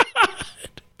God.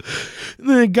 And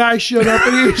then a guy showed up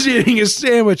and he was eating a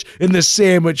sandwich, and the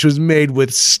sandwich was made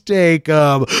with steak.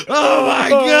 Oh my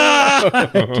God!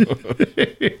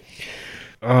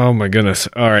 Oh my goodness!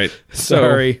 All right,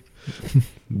 Sorry.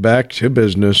 Back to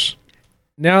business.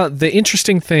 Now the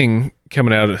interesting thing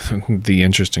coming out of the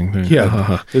interesting thing,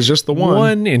 There's just the one.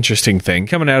 One interesting thing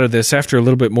coming out of this after a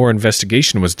little bit more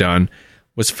investigation was done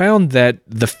was found that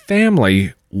the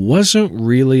family wasn't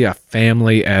really a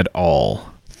family at all.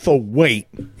 So wait,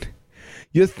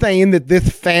 you're saying that this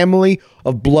family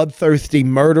of bloodthirsty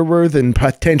murderers and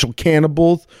potential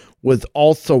cannibals was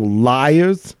also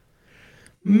liars?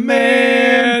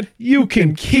 Man, you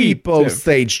can keep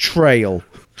Osage Trail.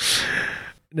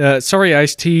 Sorry,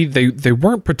 Ice-T, they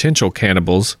weren't potential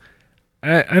cannibals.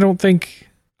 I don't think...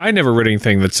 I never read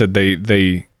anything that said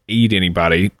they eat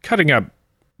anybody. Cutting up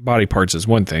body parts is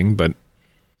one thing, but...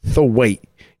 So wait,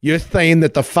 you're saying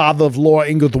that the father of Laura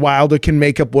Ingalls Wilder can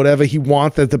make up whatever he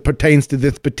wants as it pertains to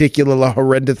this particular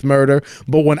horrendous murder,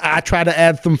 but when I try to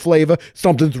add some flavor,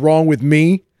 something's wrong with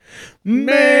me?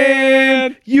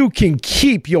 Man, you can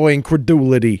keep your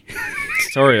incredulity.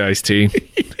 Sorry, Ice-T.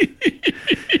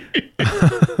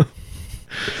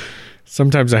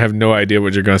 Sometimes I have no idea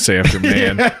what you're going to say after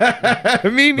man.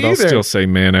 Me neither. But I'll still say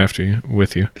man after you,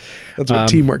 with you. That's what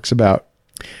teamwork's about.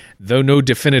 Though no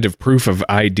definitive proof of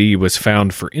ID was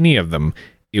found for any of them,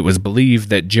 it was believed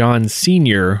that John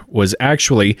Sr. was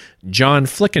actually John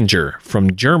Flickinger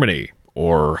from Germany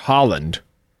or Holland.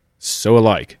 So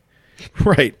alike.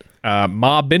 Right.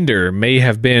 Ma Bender may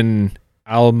have been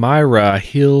Almira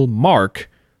Hill Mark,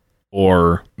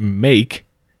 or Make,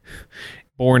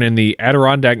 born in the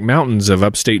Adirondack Mountains of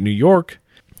upstate New York,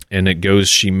 and it goes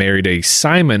she married a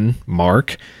Simon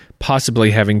Mark, possibly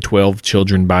having 12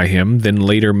 children by him, then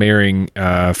later marrying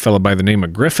a fellow by the name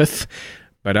of Griffith.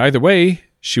 But either way,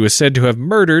 she was said to have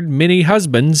murdered many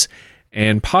husbands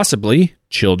and possibly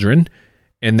children,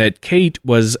 and that Kate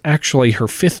was actually her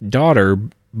fifth daughter,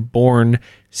 born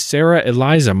Sarah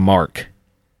Eliza Mark.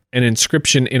 An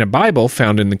inscription in a Bible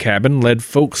found in the cabin led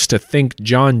folks to think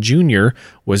John Jr.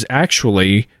 was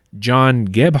actually John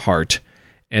Gebhardt,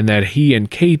 and that he and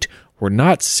Kate were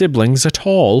not siblings at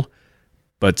all,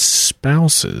 but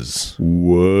spouses.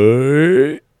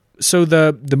 What? So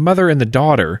the mother and the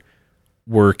daughter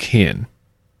were kin.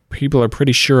 People are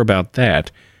pretty sure about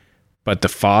that. But the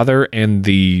father and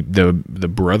the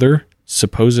brother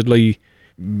supposedly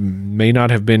may not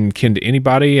have been kin to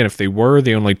anybody, and if they were,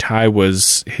 the only tie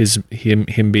was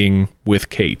him being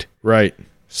with Kate. Right.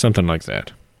 Something like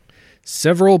that.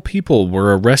 Several people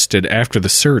were arrested after the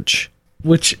search,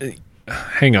 which,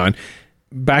 hang on,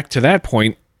 back to that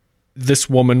point, this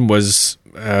woman was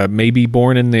maybe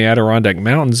born in the Adirondack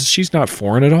Mountains. She's not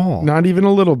foreign at all. Not even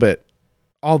a little bit.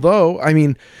 Although, I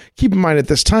mean, keep in mind at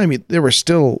this time, there were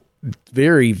still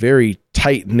very, very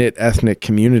tight-knit ethnic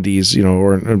communities,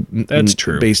 that's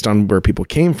true, based on where people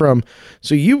came from.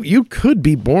 So you could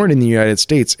be born in the United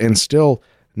States and still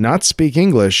not speak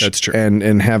English. That's true.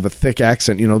 And have a thick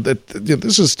accent.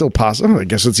 This is still possible. I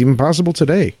guess it's even possible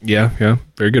today. Yeah.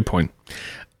 Very good point.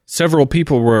 Several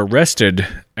people were arrested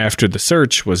after the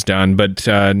search was done, but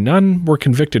none were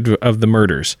convicted of the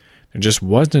murders. There just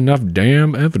wasn't enough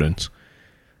damn evidence.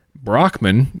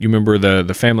 Brockman, you remember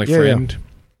the family friend,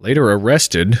 later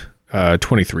arrested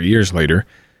 23 years later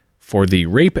for the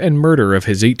rape and murder of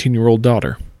his 18-year-old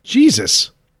daughter.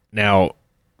 Jesus. Now,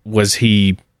 was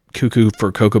he cuckoo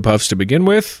for Cocoa Puffs to begin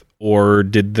with, or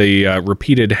did the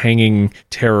repeated hanging,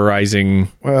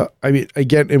 terrorizing... Well, I mean,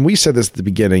 again, and we said this at the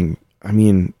beginning. I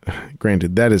mean,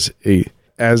 granted, that is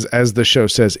as the show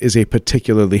says, is a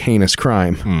particularly heinous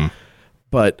crime.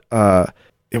 But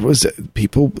it was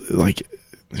people like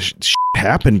shit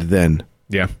happened then.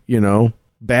 Yeah. You know,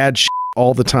 bad shit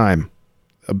all the time,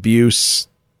 abuse,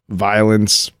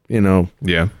 violence. You know.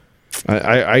 Yeah.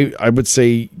 I would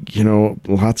say, you know,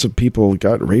 lots of people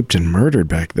got raped and murdered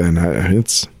back then.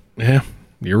 Yeah,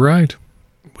 you're right.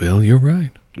 Well, you're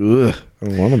right. Ugh, I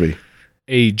don't want to be.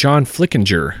 A John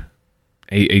Flickinger,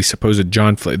 a supposed a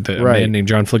man named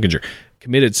John Flickinger,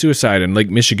 committed suicide in Lake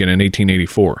Michigan in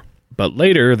 1884. But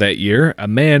later that year, a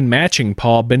man matching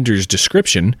Paul Bender's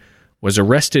description was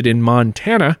arrested in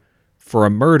Montana for a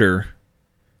murder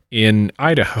in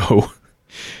Idaho.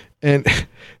 And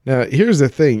now here's the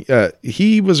thing.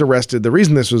 He was arrested. The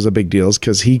reason this was a big deal is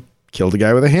because he killed a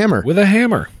guy with a hammer. With a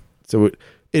hammer. So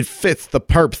it fits the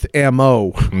perpth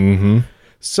MO. Mm-hmm.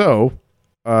 So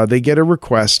they get a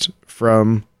request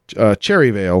from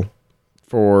Cherryvale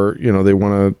for, you know, they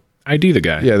want to ID the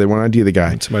guy. Yeah, they want to ID the guy.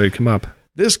 Want somebody to come up.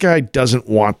 This guy doesn't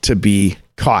want to be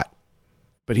caught,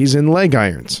 but he's in leg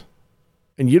irons.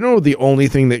 And you know the only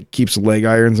thing that keeps leg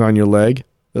irons on your leg?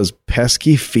 Those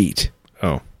pesky feet.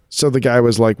 Oh. So the guy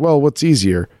was like, well, what's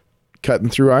easier? Cutting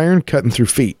through iron, cutting through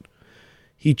feet.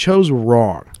 He chose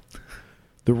wrong.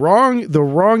 The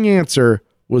wrong answer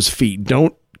was feet.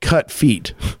 Don't cut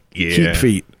feet. Yeah. Keep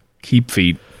feet. Keep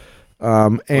feet.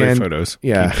 And photos.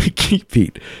 Yeah, keep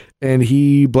feet. And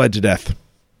he bled to death.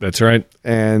 That's right.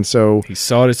 And so he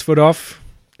sawed his foot off.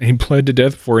 And he bled to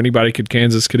death before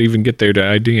Kansas could even get there to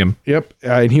ID him. Yep.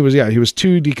 And he was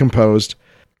too decomposed.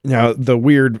 Now, the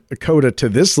weird coda to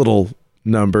this little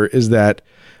number is that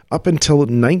up until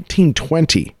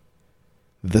 1920,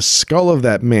 the skull of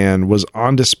that man was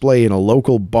on display in a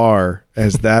local bar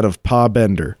as that of Pa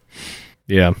Bender.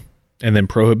 Yeah. And then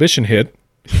Prohibition hit.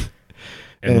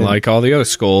 And like all the other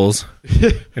skulls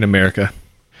in America.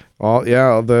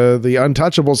 The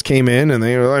Untouchables came in and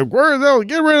they were like,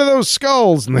 get rid of those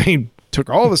skulls. And they took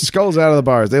all the skulls out of the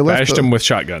bars. They bashed them with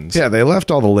shotguns. Yeah, they left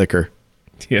all the liquor.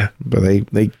 Yeah. But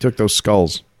they took those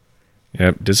skulls.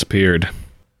 Yep, disappeared.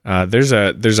 There's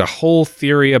a whole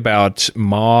theory about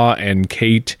Ma and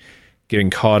Kate getting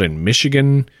caught in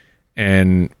Michigan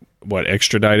and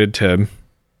extradited to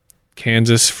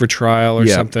Kansas for trial or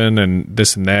something, and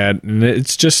this and that. And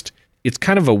it's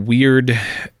kind of a weird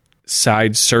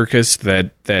side circus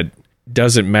that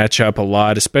doesn't match up a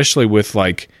lot, especially with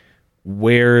like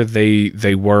where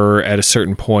they were at a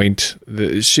certain point.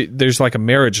 There's like a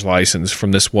marriage license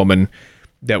from this woman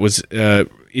that was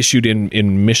issued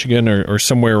in Michigan or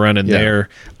somewhere around in there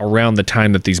around the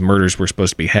time that these murders were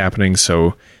supposed to be happening.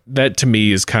 So that to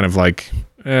me is kind of like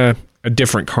a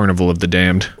different Carnival of the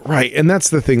Damned. Right. And that's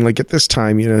the thing. Like at this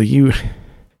time,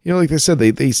 like they said,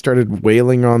 they started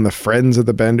wailing on the friends of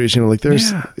the Benders.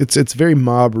 It's very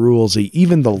mob rulesy.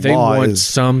 Even the law want is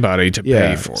somebody to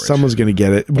pay for it. Someone's going to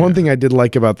get it. One thing I did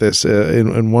like about this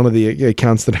in one of the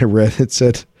accounts that I read, it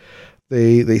said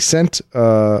they sent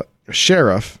a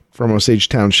sheriff from Osage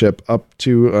Township up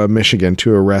to Michigan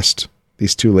to arrest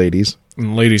these two ladies.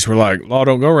 And ladies were like, "Law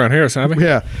don't go around here, Sammy."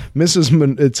 Yeah, it says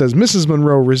Mrs.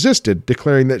 Monroe resisted,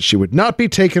 declaring that she would not be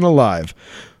taken alive,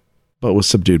 but was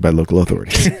subdued by local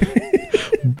authorities.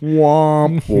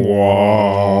 Womp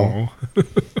womp.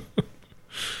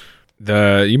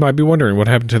 You might be wondering what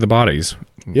happened to the bodies.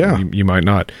 Yeah, you might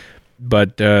not.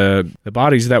 But the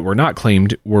bodies that were not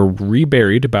claimed were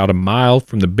reburied about a mile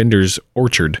from the Bender's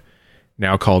Orchard,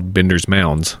 now called Bender's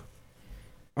Mounds.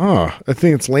 Oh, I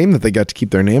think it's lame that they got to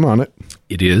keep their name on it.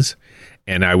 It is.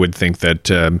 And I would think that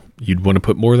you'd want to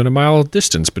put more than a mile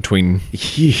distance between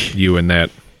you and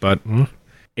that. But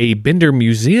a Bender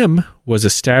Museum was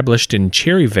established in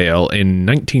Cherryvale in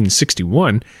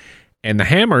 1961, and the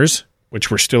hammers,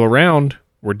 which were still around,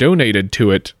 were donated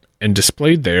to it and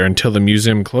displayed there until the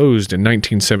museum closed in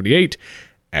 1978,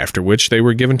 after which they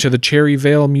were given to the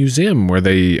Cherryvale Museum, where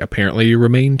they apparently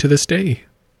remain to this day.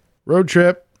 Road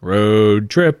trip.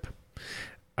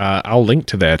 I'll link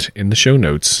to that in the show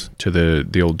notes to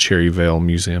the old Cherryvale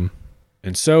Museum.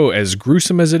 And so, as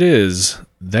gruesome as it is,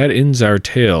 that ends our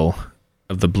tale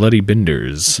of the Bloody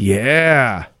Benders.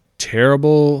 Yeah.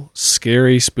 Terrible,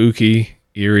 scary, spooky,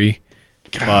 eerie,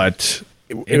 but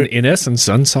in essence,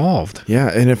 unsolved. Yeah,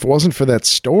 and if it wasn't for that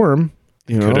storm,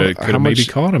 could have maybe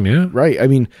caught him, yeah.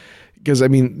 Right. Because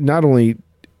not only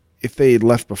if they had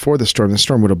left before the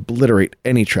storm would obliterate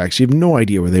any tracks. You have no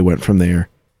idea where they went from there.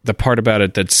 the part about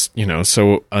it that's,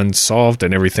 so unsolved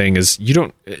and everything is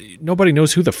nobody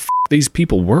knows who the these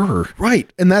people were. Right.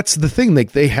 And that's the thing.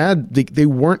 Like they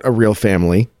weren't a real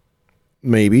family,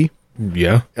 maybe.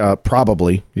 Yeah.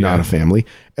 Probably not a family.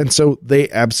 And so they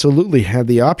absolutely had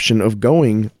the option of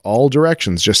going all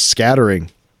directions, just scattering.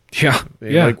 Yeah.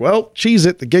 They're like, well, cheese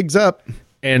it. The gig's up.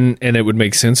 And it would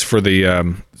make sense for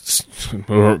the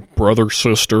brother,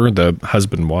 sister, the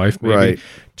husband, wife, maybe, right,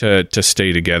 to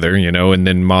stay together, and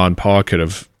then Ma and Pa could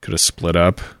have split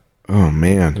up. Oh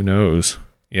man, who knows?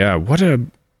 Yeah, what a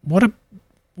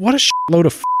shitload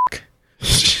of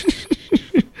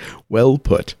well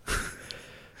put.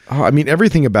 Oh, I mean,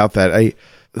 everything about that. I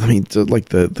mean, like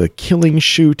the killing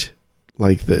shoot,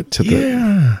 like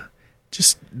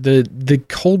just the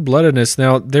cold bloodedness.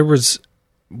 Now there was.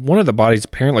 One of the bodies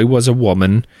apparently was a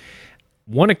woman.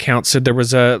 One account said there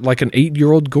was an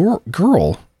 8-year-old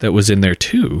girl that was in there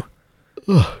too.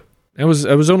 Ugh. That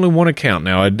was only one account.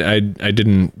 Now I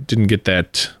didn't get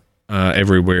that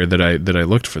everywhere that I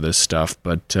looked for this stuff,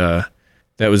 but that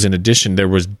was in addition. There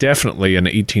was definitely an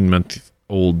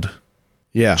 18-month-old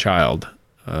child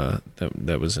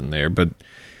that was in there, but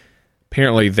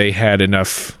apparently they had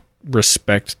enough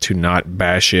respect to not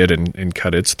bash it and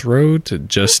cut its throat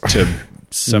to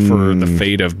suffer the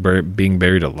fate of being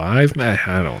buried alive. I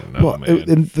don't know. Well, man.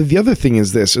 And the other thing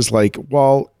is this is like,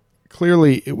 while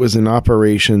clearly it was an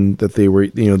operation that they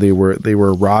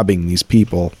were robbing these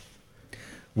people,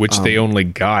 which they only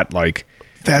got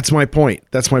that's my point.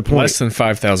 Less than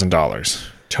 $5,000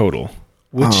 total.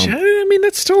 Which I mean,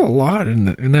 that's still a lot in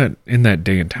that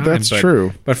day and time. That's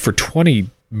true. But for 20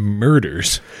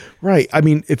 murders, right? I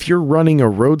mean, if you're running a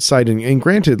roadside, and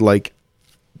granted, like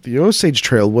the Osage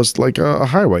Trail was like a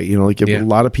highway, a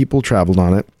lot of people traveled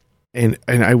on it, and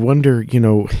I wonder,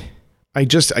 I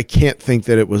can't think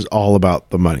that it was all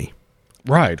about the money.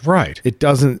 Right. It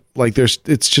doesn't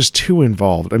it's just too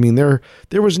involved. I mean, there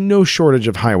was no shortage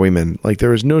of highwaymen. Like there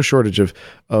was no shortage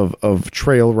of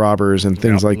trail robbers and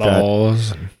things like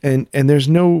that. And there's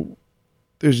no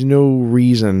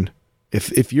reason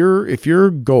if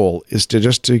your goal is to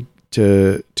just to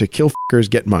kill fuckers,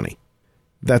 get money,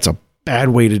 that's a bad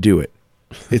way to do it.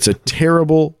 It's a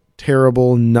terrible,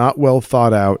 not well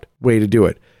thought out way to do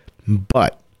it.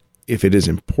 But if it is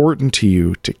important to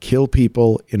you to kill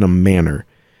people in a manner,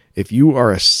 if you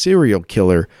are a serial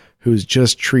killer who's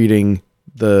just treating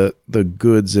the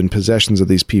goods and possessions of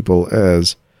these people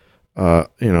as, a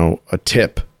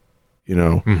tip,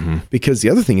 because the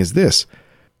other thing is this,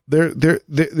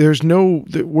 there's no,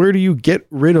 where do you get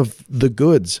rid of the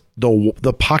goods,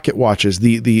 the pocket watches,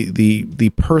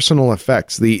 the personal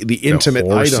effects, the intimate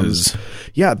items?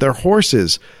 Yeah. They're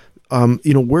horses.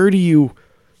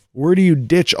 Where do you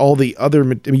ditch all the other? I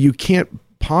mean, you can't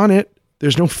pawn it.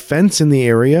 There's no fence in the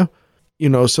area,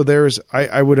 so there's,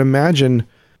 I would imagine,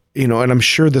 and I'm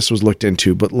sure this was looked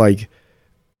into, but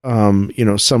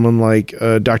someone like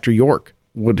Dr. York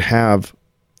would have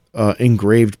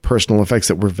engraved personal effects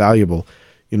that were valuable.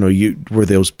 Were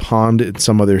those pawned in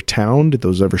some other town? Did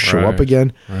those ever show up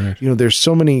again? Right. There's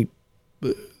so many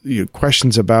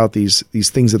questions about these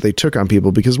things that they took on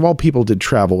people, because while people did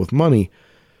travel with money,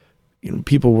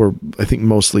 people were, I think,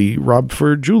 mostly robbed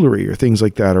for jewelry or things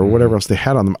like that, or whatever else they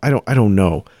had on them. I don't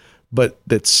know, but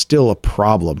that's still a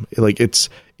problem.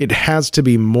 It has to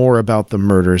be more about the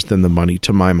murders than the money,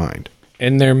 to my mind.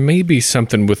 And there may be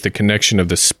something with the connection of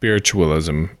the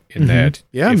spiritualism in that.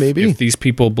 Yeah, maybe. If these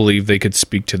people believe they could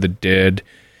speak to the dead,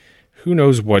 who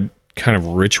knows what kind of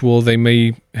ritual they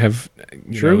may have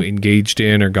engaged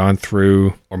in or gone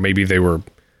through, or maybe they were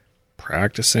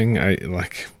practicing.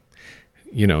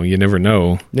 You never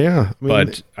know. Yeah.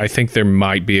 But I think there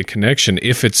might be a connection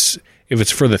if it's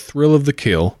for the thrill of the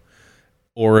kill,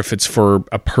 or if it's for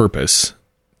a purpose.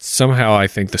 Somehow I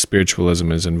think the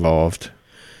spiritualism is involved.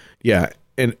 Yeah.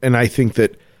 And I think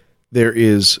that there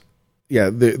is,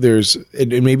 there's,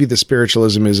 and maybe the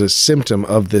spiritualism is a symptom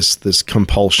of this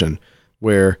compulsion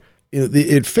where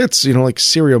it fits, like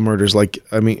serial murders.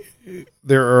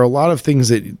 There are a lot of things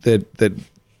that the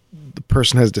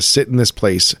person has to sit in this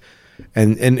place.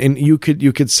 And you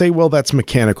could say, well, that's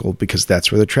mechanical because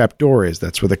that's where the trap door is.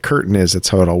 That's where the curtain is. That's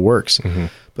how it all works. Mm-hmm.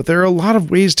 But there are a lot of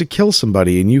ways to kill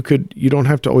somebody, and you don't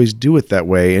have to always do it that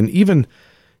way. And even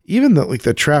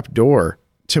the trap door,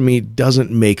 to me,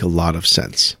 doesn't make a lot of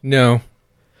sense. No,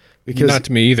 because not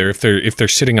to me either. If they're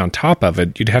sitting on top of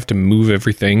it, you'd have to move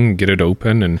everything, get it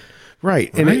open, and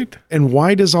right. And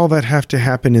why does all that have to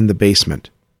happen in the basement?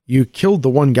 You killed the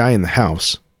one guy in the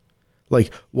house.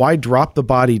 Why drop the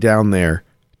body down there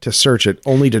to search it,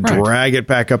 only to drag it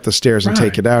back up the stairs and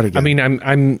take it out again?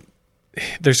 I mean,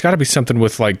 there's got to be something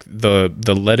with like the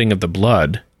letting of the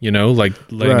blood,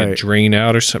 like letting Right. it drain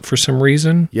out or for some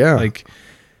reason. Yeah. Like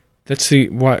that's the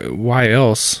why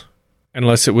else?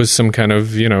 Unless it was some kind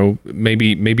of,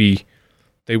 maybe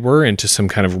they were into some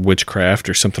kind of witchcraft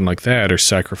or something like that, or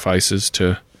sacrifices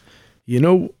to.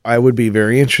 I would be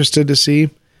very interested to see,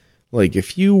 like,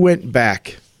 if you went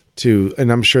back to,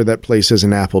 and I'm sure that place is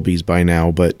an Applebee's by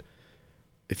now, but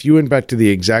if you went back to the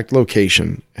exact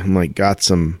location and like got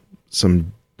some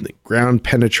like, ground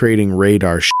penetrating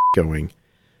radar going,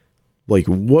 like,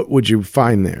 what would you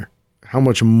find there? How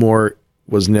much more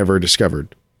was never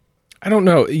discovered? I don't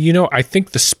know. I think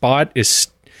the spot is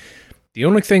the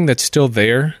only thing that's still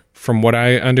there, from what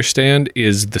I understand,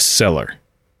 is the cellar,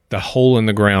 the hole in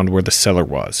the ground where the cellar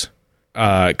was.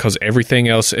 Because everything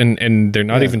else, and they're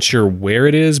not even sure where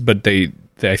it is, but I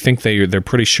think they're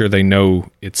pretty sure they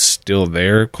know it's still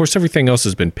there. Of course, everything else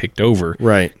has been picked over,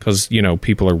 Right. Because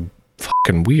people are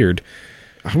fucking weird.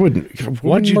 I wouldn't.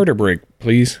 One murder break,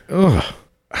 please. Ugh.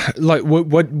 Like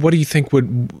what do you think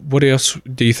what else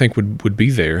do you think would be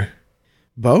there?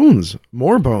 Bones,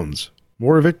 more victims.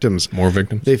 More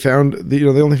victims? They found, they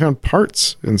only found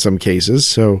parts in some cases.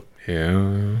 So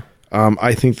Yeah.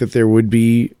 I think that there would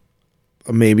be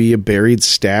maybe a buried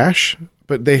stash,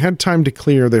 but they had time to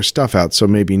clear their stuff out, so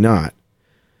maybe not.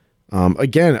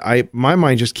 Again, my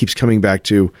mind just keeps coming back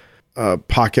to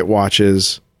pocket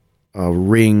watches,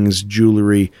 rings,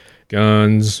 jewelry,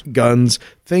 Guns,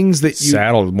 things that you...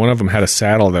 saddle. One of them had a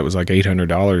saddle that was like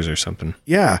 $800 or something.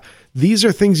 Yeah, these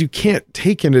are things you can't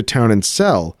take into town and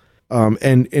sell.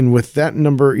 And with that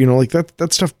number, like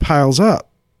that stuff piles up.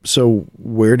 So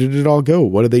where did it all go?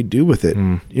 What did they do with it?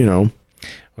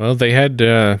 Well, they had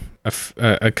a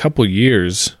couple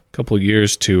years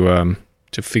to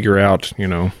figure out,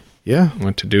 Yeah.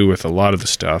 what to do with a lot of the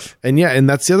stuff. And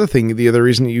that's the other thing. The other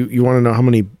reason you want to know how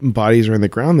many bodies are in the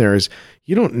ground there is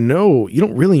you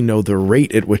don't really know the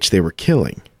rate at which they were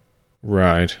killing.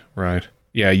 Right.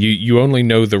 Yeah, you only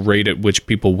know the rate at which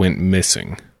people went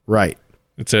missing. Right.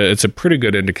 It's a pretty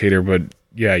good indicator, but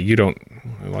yeah, you don't,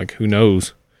 like, who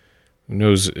knows? Who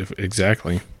knows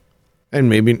exactly? And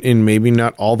maybe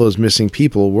not all those missing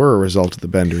people were a result of the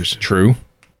Benders. True.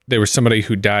 There was somebody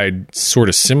who died sort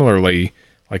of similarly,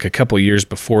 like a couple years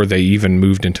before they even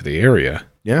moved into the area.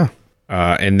 Yeah.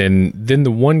 And then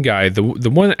the one guy, the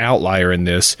one outlier in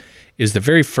this is the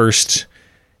very first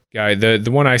guy,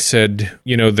 the one I said,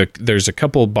 there's a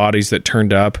couple of bodies that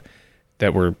turned up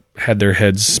that had their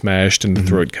heads smashed and the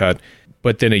throat cut.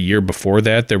 But then a year before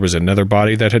that, there was another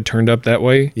body that had turned up that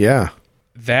way. Yeah.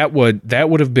 That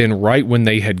would have been right when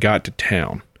they had got to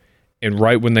town, and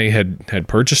right when they had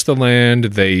purchased the land.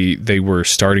 They were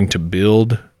starting to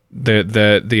build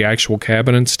the actual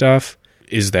cabin and stuff.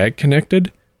 Is that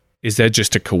connected? Is that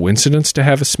just a coincidence to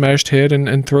have a smashed head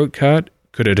and throat cut?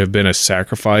 Could it have been a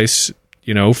sacrifice,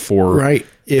 for Right.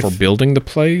 for building the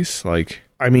place? Like,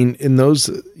 I mean, in those,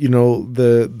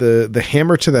 the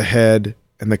hammer to the head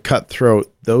and the cut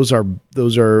throat, those are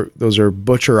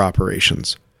butcher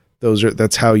operations.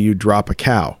 That's how you drop a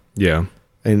cow. yeah,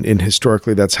 And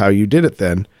historically that's how you did it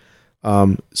then.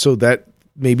 So that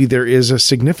maybe there is a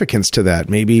significance to that.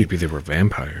 Maybe they were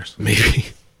vampires.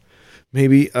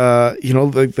 maybe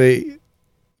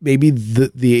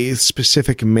the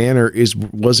specific manner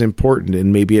was important,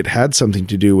 and maybe it had something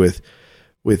to do with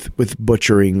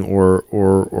butchering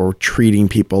or treating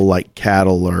people like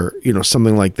cattle, or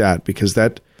something like that, because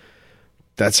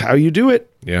that's how you do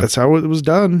it. Yeah. That's how it was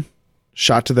done.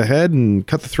 Shot to the head and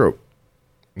cut the throat.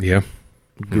 Yeah,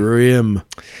 Grim.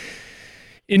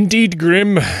 indeed,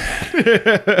 grim.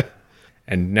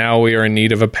 And now we are in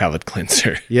need of a palate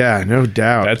cleanser. Yeah, no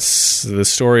doubt. That's the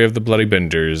story of the Bloody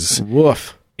Benders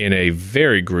Woof. in a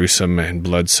very gruesome and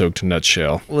blood-soaked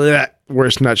nutshell. Blech.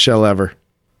 Worst nutshell ever.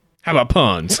 How about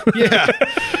puns? Yeah.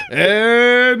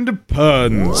 And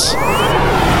puns.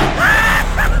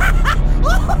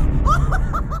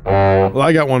 Well,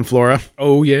 I got one, Flora.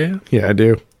 Oh, yeah? Yeah, I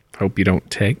do. Hope you don't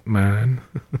take mine.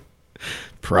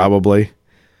 Probably.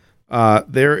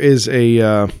 There is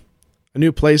a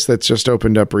new place that's just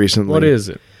opened up recently. What is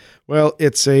it? Well,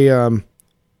 it's a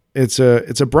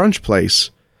brunch place.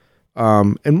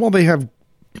 And while they have,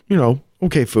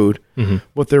 okay food,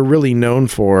 what they're really known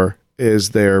for is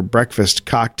their breakfast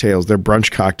cocktails, their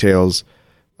brunch cocktails,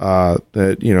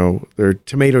 they're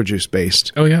tomato juice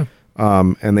based. Oh, yeah.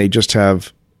 And they just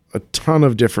have a ton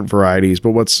of different varieties. But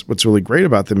what's really great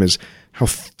about them is how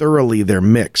thoroughly they're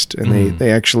mixed. And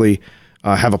they actually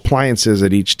have appliances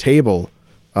at each table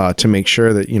to make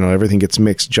sure that, everything gets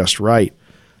mixed just right.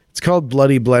 It's called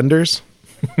Bloody Blenders.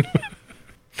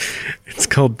 It's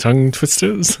called tongue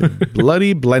twisters.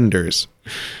 Bloody blenders.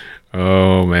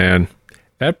 Oh, man.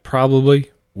 That probably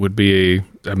would be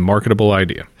a marketable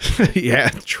idea. Yeah,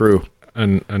 true.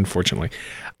 Unfortunately.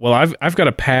 Well, I've got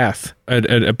a path,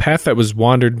 a path that was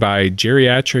wandered by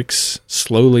geriatrics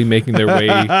slowly making their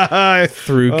way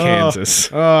through Kansas.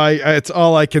 It's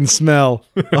all I can smell.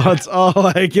 It's all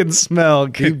I can smell.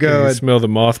 Keep You going. smell the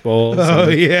mothballs. Oh,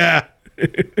 yeah.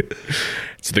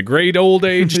 It's the great old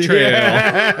age trail.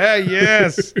 Yeah,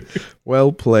 yes.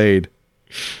 Well played.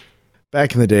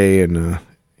 Back in the day in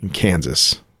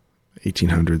Kansas,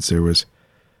 1800s, there was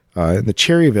in the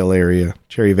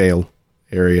Cherryvale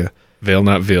area, Vale,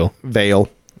 not Ville. Vale.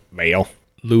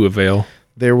 Louisville.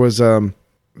 There was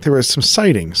some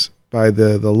sightings by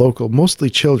the local, mostly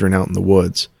children out in the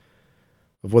woods,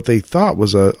 of what they thought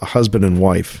was a husband and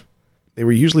wife. They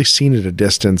were usually seen at a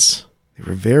distance. They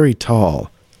were very tall.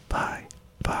 Buy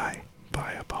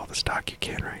up all the stock you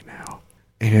can right now.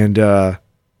 And the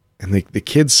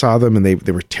kids saw them and they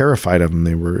were terrified of them.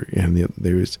 They were,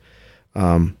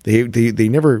 they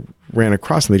never ran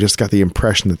across them. They just got the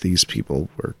impression that these people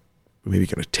were maybe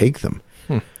going to take them.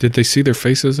 Did they see their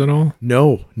faces at all?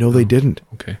 No, they didn't.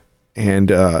 Okay.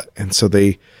 And so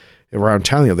they, around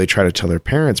town, they try to tell their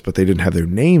parents, but they didn't have their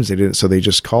names. They didn't, so they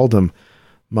just called them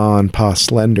Ma and Pa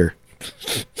Slender.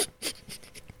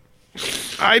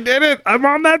 I did it. I'm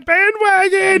on that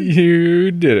bandwagon. You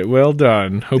did it. Well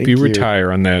done. Hope you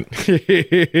retire on that.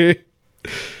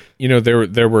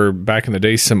 There were back in the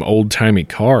day some old-timey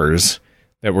cars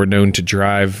that were known to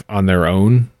drive on their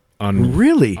own on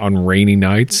rainy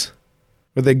nights.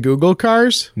 Were they Google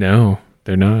cars? No,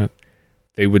 they're not.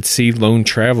 They would see lone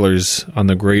travelers on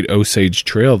the Great Osage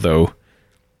Trail, though,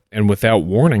 and without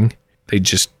warning, they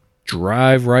just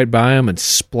drive right by them and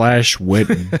splash wet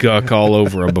guck all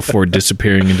over them before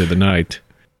disappearing into the night.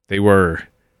 They were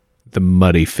the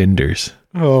Muddy Fenders.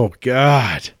 Oh,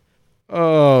 God.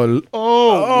 Oh, Lord.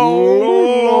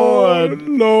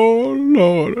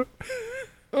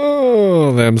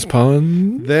 Oh, them's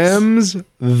puns. Them's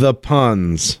the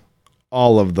puns.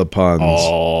 All of the puns.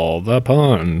 All the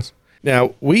puns.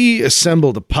 Now, we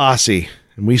assembled a posse,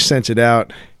 and we sent it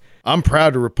out. I'm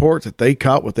proud to report that they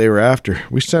caught what they were after.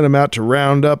 We sent them out to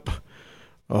round up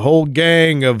a whole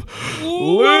gang of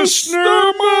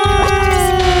listener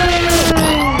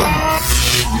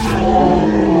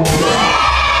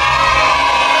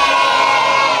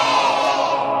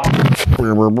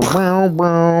Look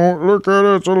at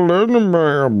it, it's a little man.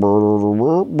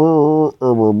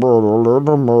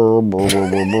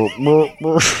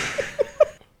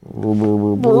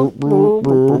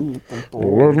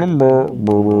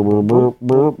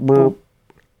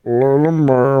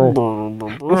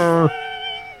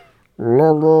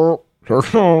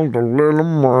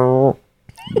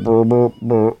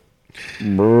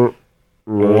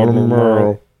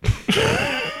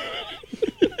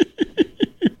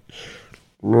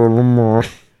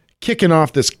 Kicking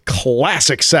off this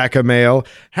classic sack of mail,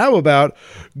 how about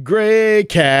Gray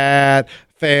Cat,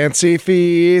 Fancy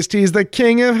Feast? He's the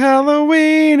king of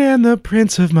Halloween and the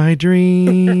prince of my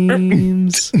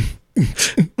dreams.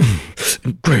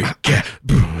 Gray Cat,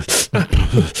 the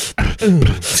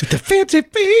Fancy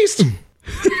Feast.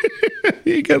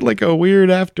 You got like a weird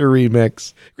after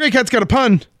remix. Gray Cat's got a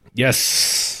pun.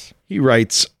 Yes. He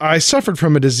writes, I suffered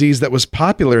from a disease that was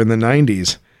popular in the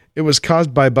 90s. It was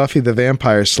caused by Buffy the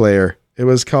Vampire Slayer. It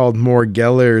was called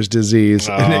Morgeller's disease,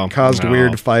 and it caused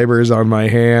weird fibers on my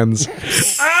hands.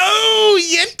 Oh,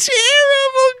 you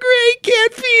terrible Gray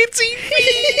Cat Fancy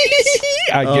Feast.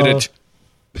 I get it.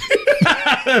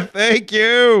 Thank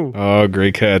you. Oh,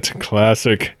 Gray Cat.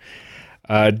 Classic.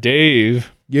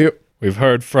 Dave. Yep. We've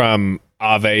heard from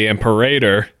Ave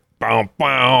Imperator. Bow,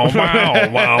 bow,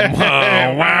 wow, wow,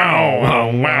 wow,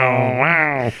 wow, wow,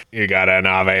 wow. You got an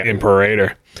Ave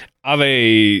Imperator.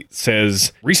 Ave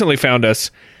says, recently found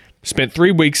us, spent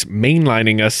 3 weeks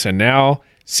mainlining us, and now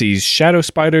sees shadow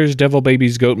spiders, devil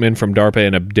babies, goatmen from DARPA,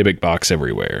 and a Dybbuk box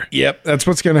everywhere. Yep, that's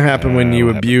what's going to happen when you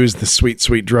abuse the sweet,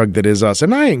 sweet drug that is us,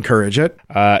 and I encourage it.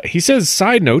 He says,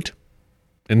 side note,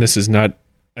 and this is not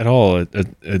at all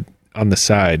on the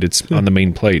side, it's on the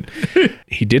main plate.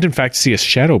 He did, in fact, see a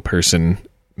shadow person,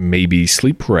 maybe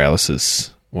sleep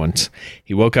paralysis, once.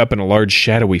 He woke up and a large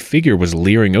shadowy figure was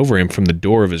leering over him from the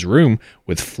door of his room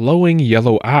with flowing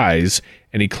yellow eyes,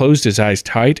 and he closed his eyes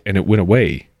tight and it went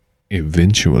away.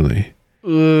 Eventually.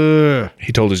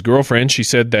 He told his girlfriend, she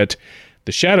said that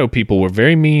the shadow people were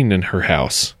very mean in her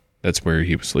house. That's where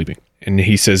he was sleeping. And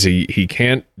he says he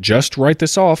can't just write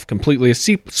this off completely as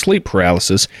sleep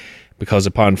paralysis, because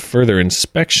upon further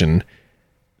inspection,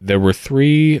 there were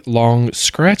 3 long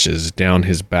scratches down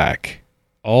his back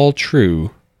All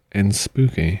true and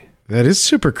spooky. That is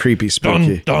super creepy,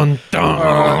 spooky. Dun,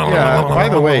 dun. Yeah. By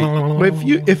the way,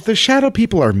 if the shadow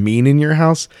people are mean in your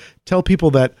house, tell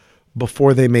people that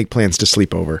before they make plans to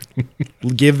sleep over.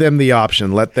 Give them the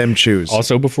option. Let them choose.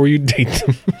 Also, before you date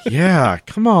them. Yeah.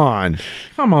 Come on.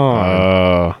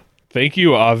 Thank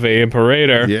you, Ave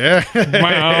Imperator. Yeah.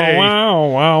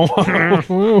 Wow.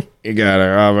 You got it,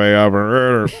 Ave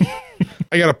Operator.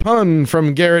 I got a pun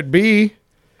from Garrett B.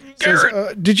 Says,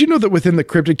 did you know that within the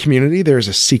cryptid community, there's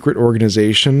a secret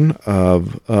organization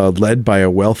led by a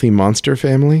wealthy monster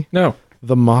family? No.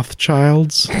 The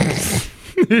Mothchilds.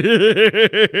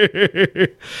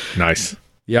 Nice.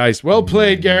 Yes. Well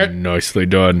played, Garrett. Nicely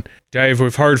done. Dave,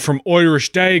 we've heard from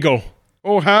Irish Daigle.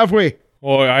 Oh, have we?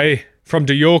 Oh, aye. From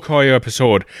the Yokoi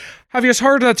episode. Have you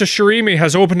heard that the Shirimi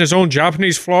has opened his own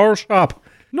Japanese flower shop?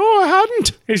 No, I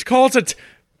hadn't. He calls it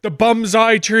the Bum's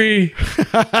Eye Tree.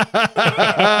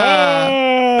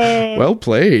 Well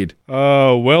played.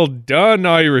 Oh, well done,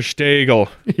 Irish Daigle.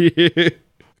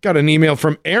 Got an email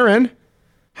from Aaron.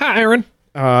 Hi, Aaron.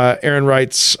 Aaron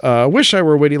writes, wish I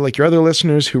were witty like your other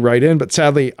listeners who write in, but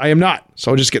sadly I am not.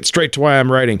 So I'll just get straight to why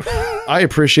I'm writing. I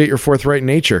appreciate your forthright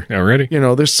nature. Already? You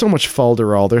know, there's so much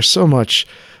falderall. There's so much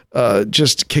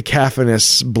just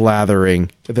cacophonous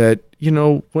blathering that, you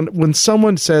know, when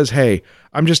someone says, hey,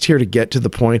 I'm just here to get to the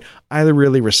point, I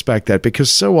really respect that, because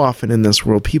so often in this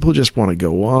world, people just want to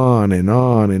go on and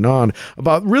on and on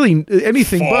about really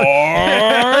anything but.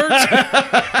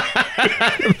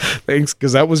 Thanks,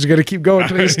 because that was going to keep going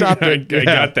until you stopped it. I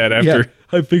got that after. Yeah,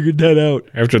 I figured that out.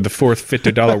 After the fourth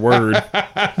 $50 word.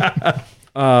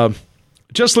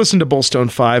 Just listened to Bullstone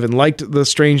 5 and liked the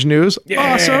strange news.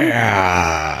 Awesome.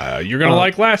 Yeah. You're going to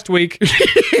like last week.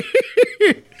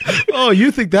 Oh,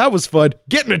 you think that was fun?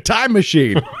 Get in a time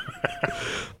machine.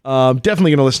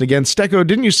 Definitely going to listen again. Stecco,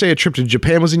 didn't you say a trip to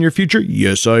Japan was in your future?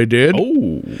 Yes, I did.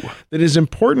 Oh. It is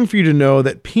important for you to know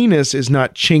that penis is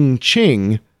not ching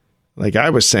ching, like I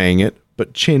was saying it,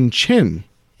 but chin chin.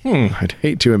 I'd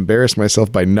hate to embarrass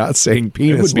myself by not saying It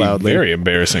penis would be loudly. very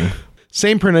embarrassing.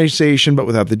 Same pronunciation, but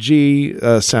without the G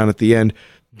sound at the end.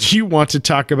 Do you want to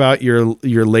talk about your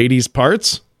lady's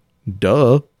parts?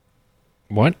 Duh.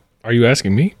 What? Are you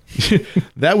asking me?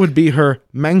 That would be her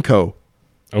manko.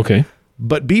 Okay.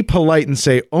 But be polite and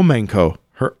say omenko,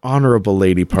 her honorable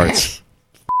lady parts.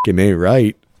 F***ing A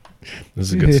right.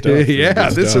 This is good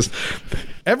stuff. This is.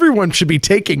 Everyone should be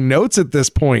taking notes at this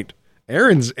point.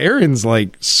 Aaron's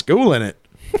like schooling it.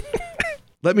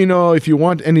 Let me know if you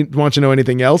want to know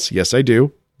anything else. Yes, I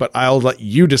do. But I'll let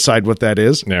you decide what that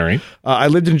is. All right. I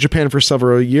lived in Japan for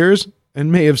several years and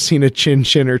may have seen a chin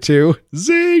or two.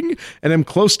 Zing! And I'm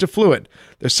close to fluent.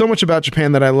 There's so much about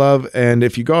Japan that I love, and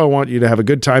if you go, I want you to have a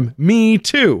good time. Me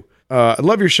too. I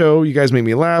love your show. You guys make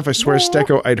me laugh. I swear,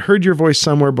 Stecco, I'd heard your voice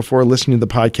somewhere before listening to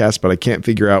the podcast, but I can't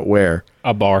figure out where.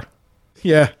 A bar.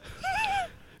 Yeah.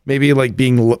 Maybe like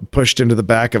being pushed into the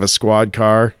back of a squad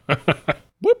car.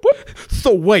 Whoop, whoop.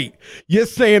 So wait, you're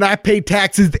saying I pay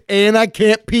taxes and I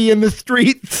can't pee in the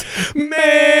streets?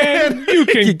 Man, you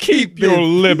can keep your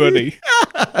liberty.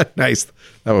 Nice.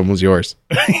 That one was yours.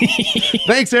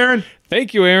 Thanks, Aaron.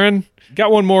 Thank you, Aaron.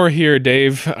 Got one more here,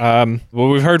 Dave. Well,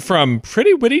 we've heard from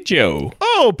Pretty Witty Joe.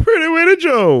 Oh, Pretty Witty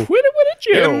Joe. Pretty Witty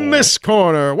Joe. In this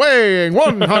corner, weighing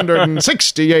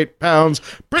 168 pounds.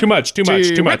 Too much.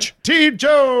 Witty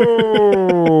Joe.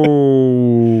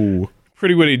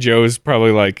 Pretty Witty Joe is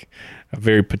probably like a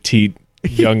very petite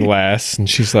young lass, and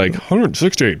she's like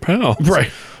 168 pounds. Right.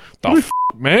 The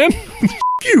man?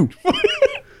 You.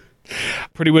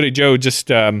 Pretty Witty Joe just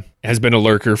has been a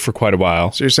lurker for quite a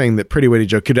while. So you're saying that Pretty Witty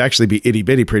Joe could actually be itty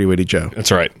bitty Pretty Witty Joe?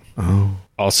 That's right. Oh.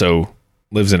 Also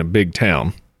lives in a big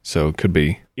town, so it could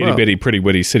be itty bitty Pretty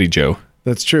Witty City Joe.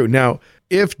 That's true. Now,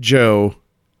 if Joe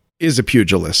is a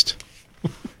pugilist,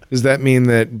 does that mean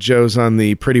that Joe's on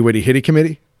the Pretty Witty Hitty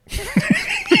Committee?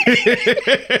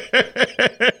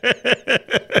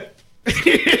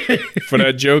 For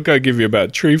that joke, I'll give you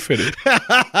about tree fitting.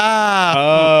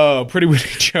 Oh, Pretty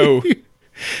Witty Joe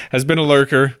has been a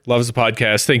lurker, loves the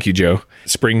podcast. Thank you, Joe.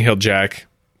 Spring Hill Jack,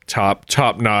 top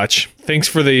notch. Thanks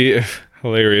for the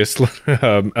hilarious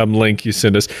link you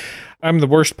sent us. I'm the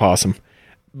worst possum.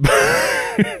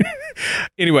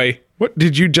 Anyway. What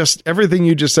did you just, everything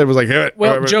you just said was like,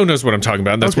 well, Joe knows what I'm talking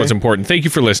about. That's what's important. Thank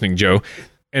you for listening, Joe.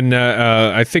 And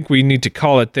I think we need to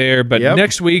call it there. But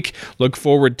next week, look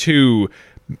forward to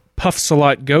Puffs a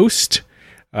Lot Ghost.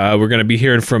 We're going to be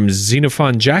hearing from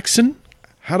Xenophon Jackson.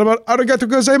 How about Arigato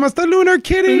gozaimasu, the Lunar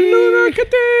Kitty? Lunar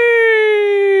Kitty!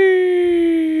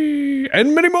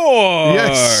 And many more.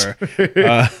 Yes.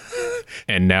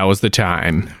 And now is the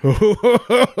time.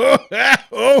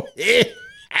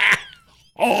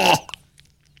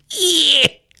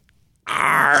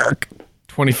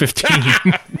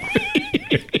 2015.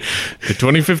 The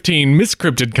 2015 Miss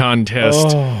Cryptid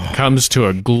contest comes to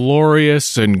a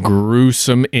glorious and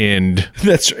gruesome end.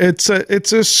 It's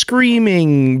a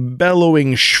screaming,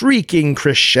 bellowing, shrieking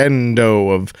crescendo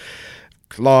of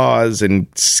claws and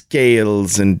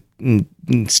scales and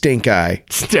stink eye.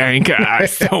 Stank eye.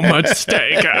 So much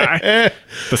stank eye.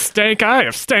 The stank eye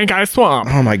of Stank Eye Swamp.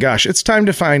 Oh my gosh, it's time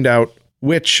to find out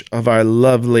which of our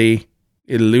lovely,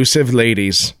 elusive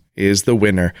ladies is the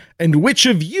winner. And which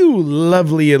of you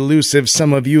lovely, elusive,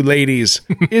 some of you ladies,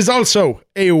 is also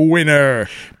a winner.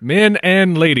 Men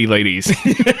and ladies.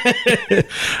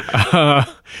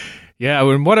 Yeah,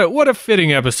 and what a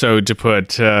fitting episode to put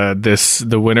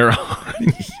the winner on.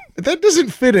 That doesn't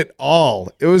fit at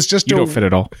all. It was just You don't fit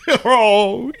at all.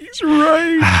 Oh, he's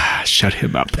right. Shut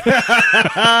him up.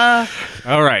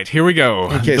 All right, here we go.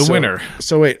 Okay, the so, winner.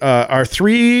 So wait, our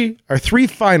three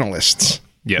finalists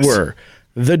Yes. were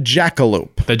the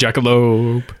Jackalope, The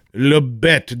Jackalope. Le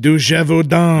Bête du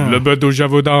Gévaudan, Le Bête du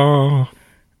Gévaudan.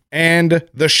 and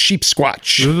the Sheep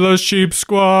Squatch. The Sheep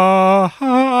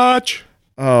Squatch.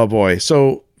 Oh boy.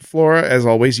 So, Flora, as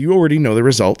always, you already know the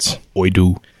results. I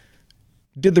do.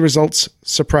 Did the results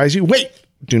surprise you? Wait,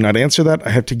 do not answer that.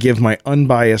 I have to give my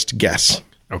unbiased guess.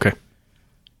 Okay.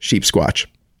 Sheep Squatch.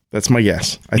 That's my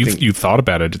guess. You thought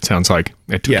about it, it sounds like.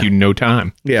 It took Yeah. you no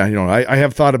time. Yeah, I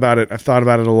have thought about it. I've thought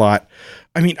about it a lot.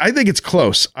 I mean, I think it's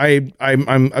close. I've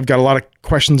got a lot of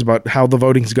questions about how the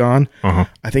voting's gone. Uh-huh.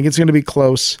 I think it's going to be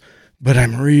close, but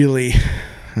I'm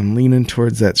leaning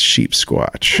towards that sheep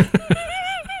squatch.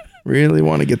 Really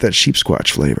want to get that sheep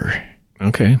squatch flavor.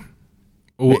 Okay.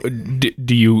 Well,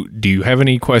 do you have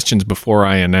any questions before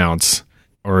I announce,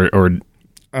 or do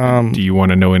you want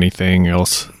to know anything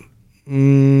else?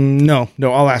 No,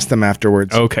 I'll ask them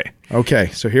afterwards. Okay. Okay,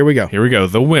 so here we go. Here we go.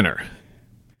 The winner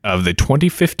of the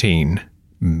 2015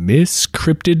 Miss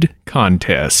Cryptid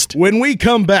contest. When we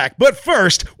come back, but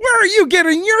first, where are you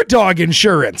getting your dog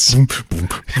insurance?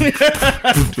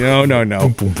 No.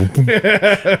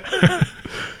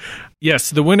 Yes,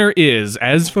 the winner is,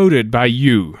 as voted by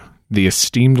you, the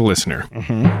esteemed listener.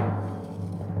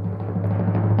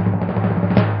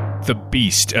 The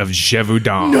Beast of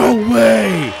Gévaudan. No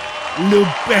way! Le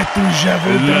Bête du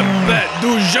Gévaudan. Bête du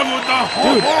Gévaudan.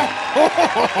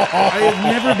 I have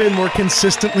never been more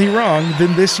consistently wrong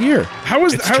than this year. How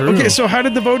was It's true. Okay, so how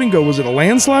did the voting go? Was it a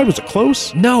landslide? Was it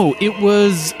close? No, it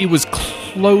was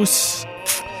close.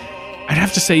 I'd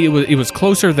have to say it was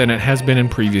closer than it has been in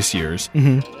previous years.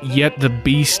 Mm-hmm. Yet the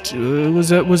Beast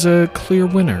was a clear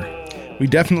winner. We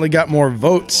definitely got more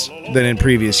votes than in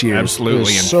previous years. Absolutely,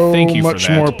 There's and so thank you for much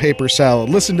that. more paper salad.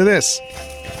 Listen to this.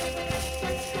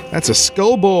 That's a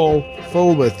skull bowl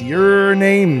full with your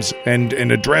names and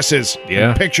addresses. Yeah.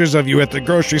 And pictures of you at the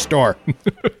grocery store.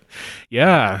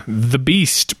 Yeah, the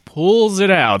Beast pulls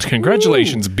it out.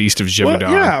 Congratulations, Beast of Well,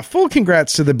 Gévaudan. yeah, full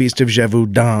congrats to the Beast of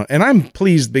Gévaudan. And I'm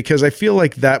pleased because I feel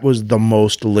like that was the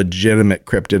most legitimate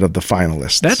cryptid of the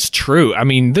finalists. That's true. I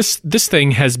mean, this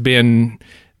thing has been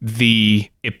the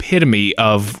epitome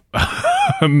of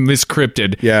Miss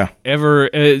Cryptid. Yeah. Ever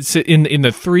in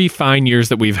the 3 fine years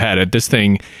that we've had it, this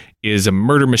thing is a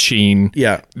murder machine.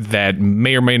 Yeah. That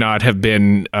may or may not have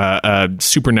been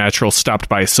supernatural, stopped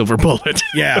by a silver bullet.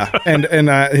 Yeah, and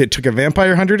it took a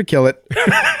vampire hunter to kill it.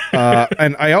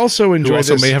 And I also Who enjoyed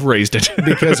also this may have raised it.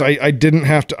 because I didn't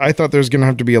have to. I thought there was going to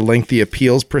have to be a lengthy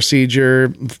appeals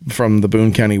procedure from the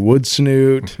Boone County Wood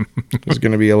Snoot. There's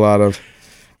going to be a lot of.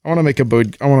 I want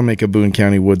to make a Boone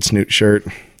County Wood Snoot shirt.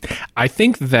 I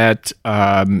think that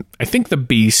the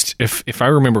Beast, if I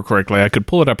remember correctly, I could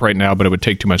pull it up right now, but it would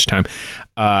take too much time.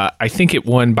 I think it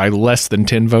won by less than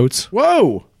 10 votes.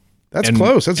 Whoa, that's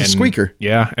close. That's a squeaker.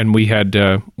 Yeah, and we had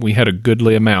a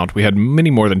goodly amount. We had many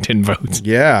more than 10 votes.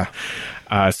 Yeah.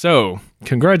 So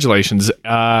congratulations.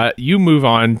 You move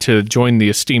on to join the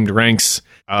esteemed ranks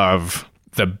of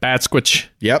the Bat Squitch,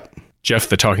 Yep. Jeff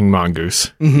the Talking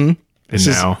Mongoose, and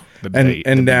now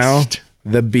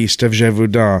the Beast of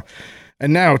Gévaudan.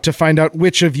 And now to find out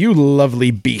which of you lovely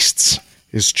beasts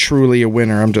is truly a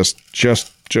winner. I'm just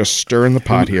stirring the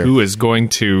pot here. who is going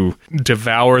to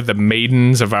devour the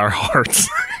maidens of our hearts.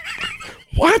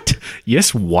 What?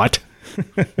 Yes, what?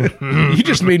 You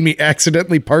just made me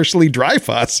accidentally partially dry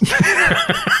fuss.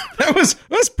 That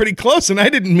was pretty close, and I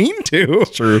didn't mean to.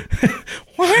 True.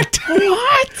 What?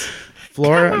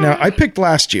 Flora, now I picked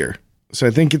last year, so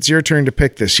I think it's your turn to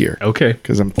pick this year. Okay.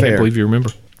 Because I'm Can't fair. believe you remember.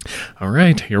 All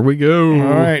right, here we go.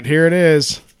 All right, here it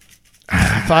is.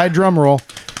 Thigh drum roll.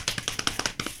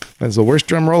 That's the worst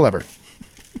drum roll ever.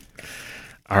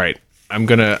 All right. I'm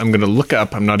gonna look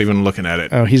up. I'm not even looking at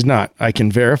it. Oh, he's not. I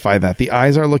can verify that. The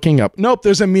eyes are looking up. Nope,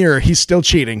 there's a mirror. He's still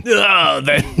cheating. Oh,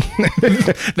 that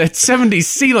 70s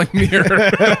ceiling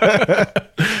mirror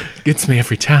gets me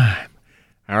every time.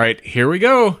 All right, here we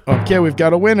go. Okay, we've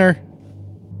got a winner.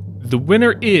 The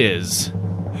winner is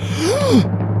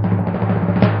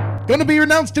Gonna be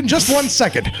announced in just 1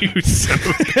 second. you. Son of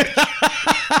a-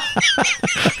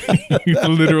 You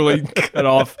literally cut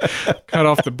off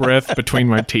the breath between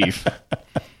my teeth.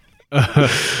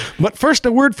 But first,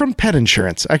 a word from pet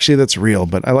insurance. Actually, that's real,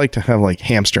 but I like to have like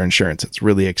hamster insurance. It's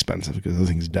really expensive because those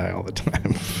things die all the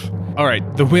time. All right,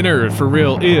 the winner for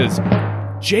real is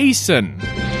Jason.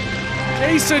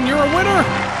 Jason, you're a winner.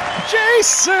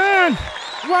 Jason!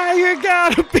 Why you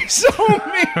gotta be so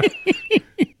mean?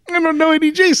 I don't know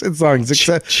any Jason songs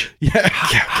except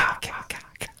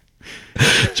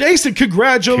Jason,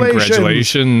 congratulations.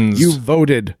 Congratulations. You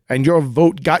voted, and your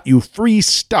vote got you free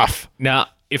stuff. Now,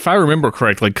 if I remember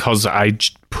correctly, because I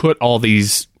put all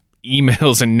these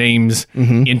emails and names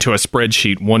into a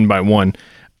spreadsheet one by one,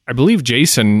 I believe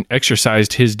Jason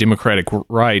exercised his democratic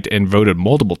right and voted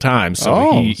multiple times.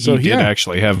 So he did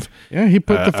actually have he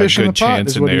put the fish a in good the pot. chance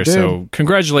Is in what he there. did. So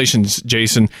congratulations,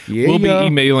 Jason. Yeah. We'll be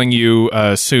emailing you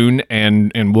soon,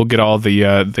 and we'll get all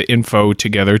the info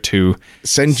together to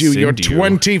Send you your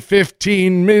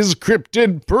 2015 Ms.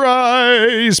 Cryptid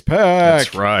prize pack.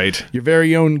 That's right. Your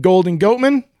very own Golden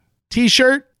Goatman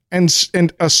T-shirt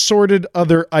and assorted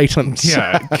other items.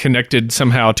 Yeah, connected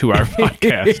somehow to our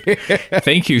podcast.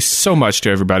 Thank you so much to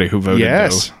everybody who voted.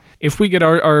 Yes. Though. If we get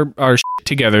our shit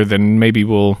together, then maybe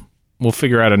we'll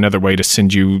figure out another way to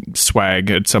send you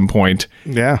swag at some point.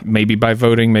 Yeah. Maybe by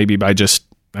voting, maybe by just,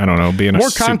 I don't know, being More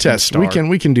a contests. superstar.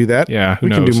 We can do that. Yeah, who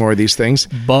we can knows? do more of these things.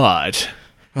 But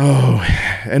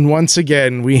And once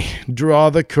again, we draw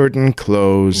the curtain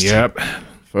closed. yep,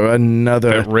 For that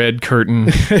another red curtain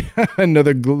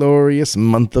another glorious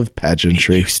month of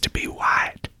pageantry. used to be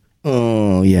wide.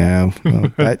 Oh yeah,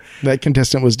 well, that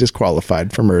contestant was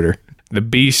disqualified for murder. The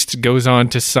Beast goes on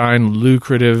to sign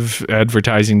lucrative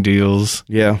advertising deals.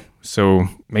 Yeah, So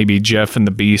maybe Jeff and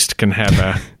the Beast can have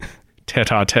a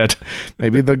tete-a-tete.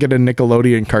 maybe they'll get a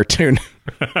Nickelodeon cartoon.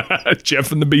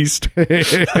 Jeff and the Beast.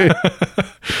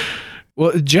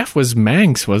 Well, Jeff was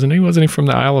Manx, wasn't he? Wasn't he from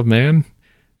the Isle of Man?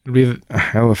 It'll be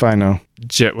Hell if I know.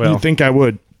 well, You think I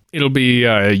would? it'll be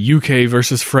UK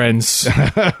versus France.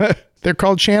 They're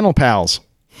called Channel Pals.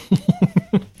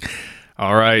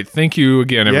 All right, thank you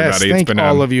again, everybody. Yes, thank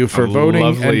all of you for voting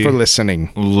and for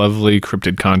listening. Lovely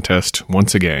cryptid contest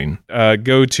once again.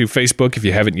 Go to Facebook if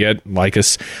you haven't yet. Like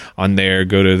us on there.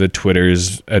 Go to the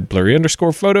Twitters at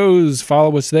blurry_photos.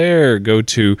 Follow us there. Go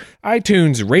to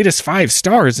iTunes. Rate us 5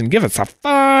 stars and give us a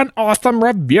fun, awesome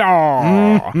review.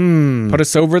 Put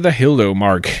us over the Hildo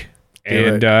mark.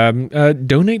 And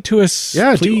donate to us.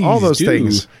 Yeah, please do all those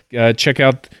things. Check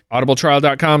out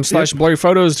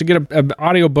audibletrial.com/blurryphotos to get an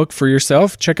audiobook for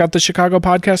yourself. Check out the Chicago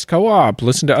Podcast Co-op.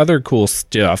 Listen to other cool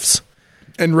stuffs.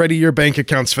 And ready your bank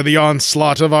accounts for the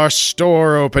onslaught of our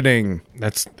store opening.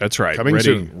 That's right. Coming ready,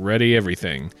 soon. Ready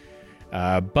everything.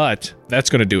 But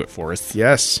that's going to do it for us.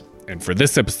 Yes. And for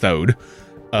this episode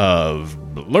of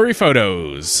Blurry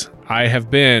Photos, I have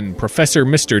been Professor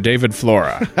Mr. David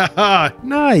Flora.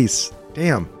 Nice.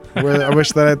 Damn. I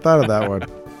wish that I'd thought of that one.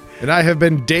 And I have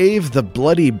been Dave the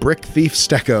Bloody Brick Thief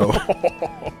Stecco.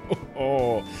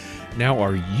 Oh, now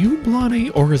are you bloody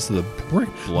or is the brick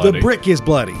bloody? The brick is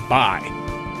bloody. Bye.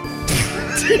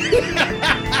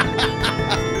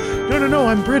 No,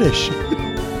 I'm British.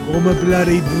 I'm a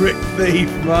bloody brick thief,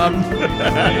 Mum.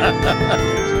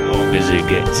 As long as it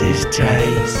gets his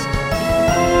taste.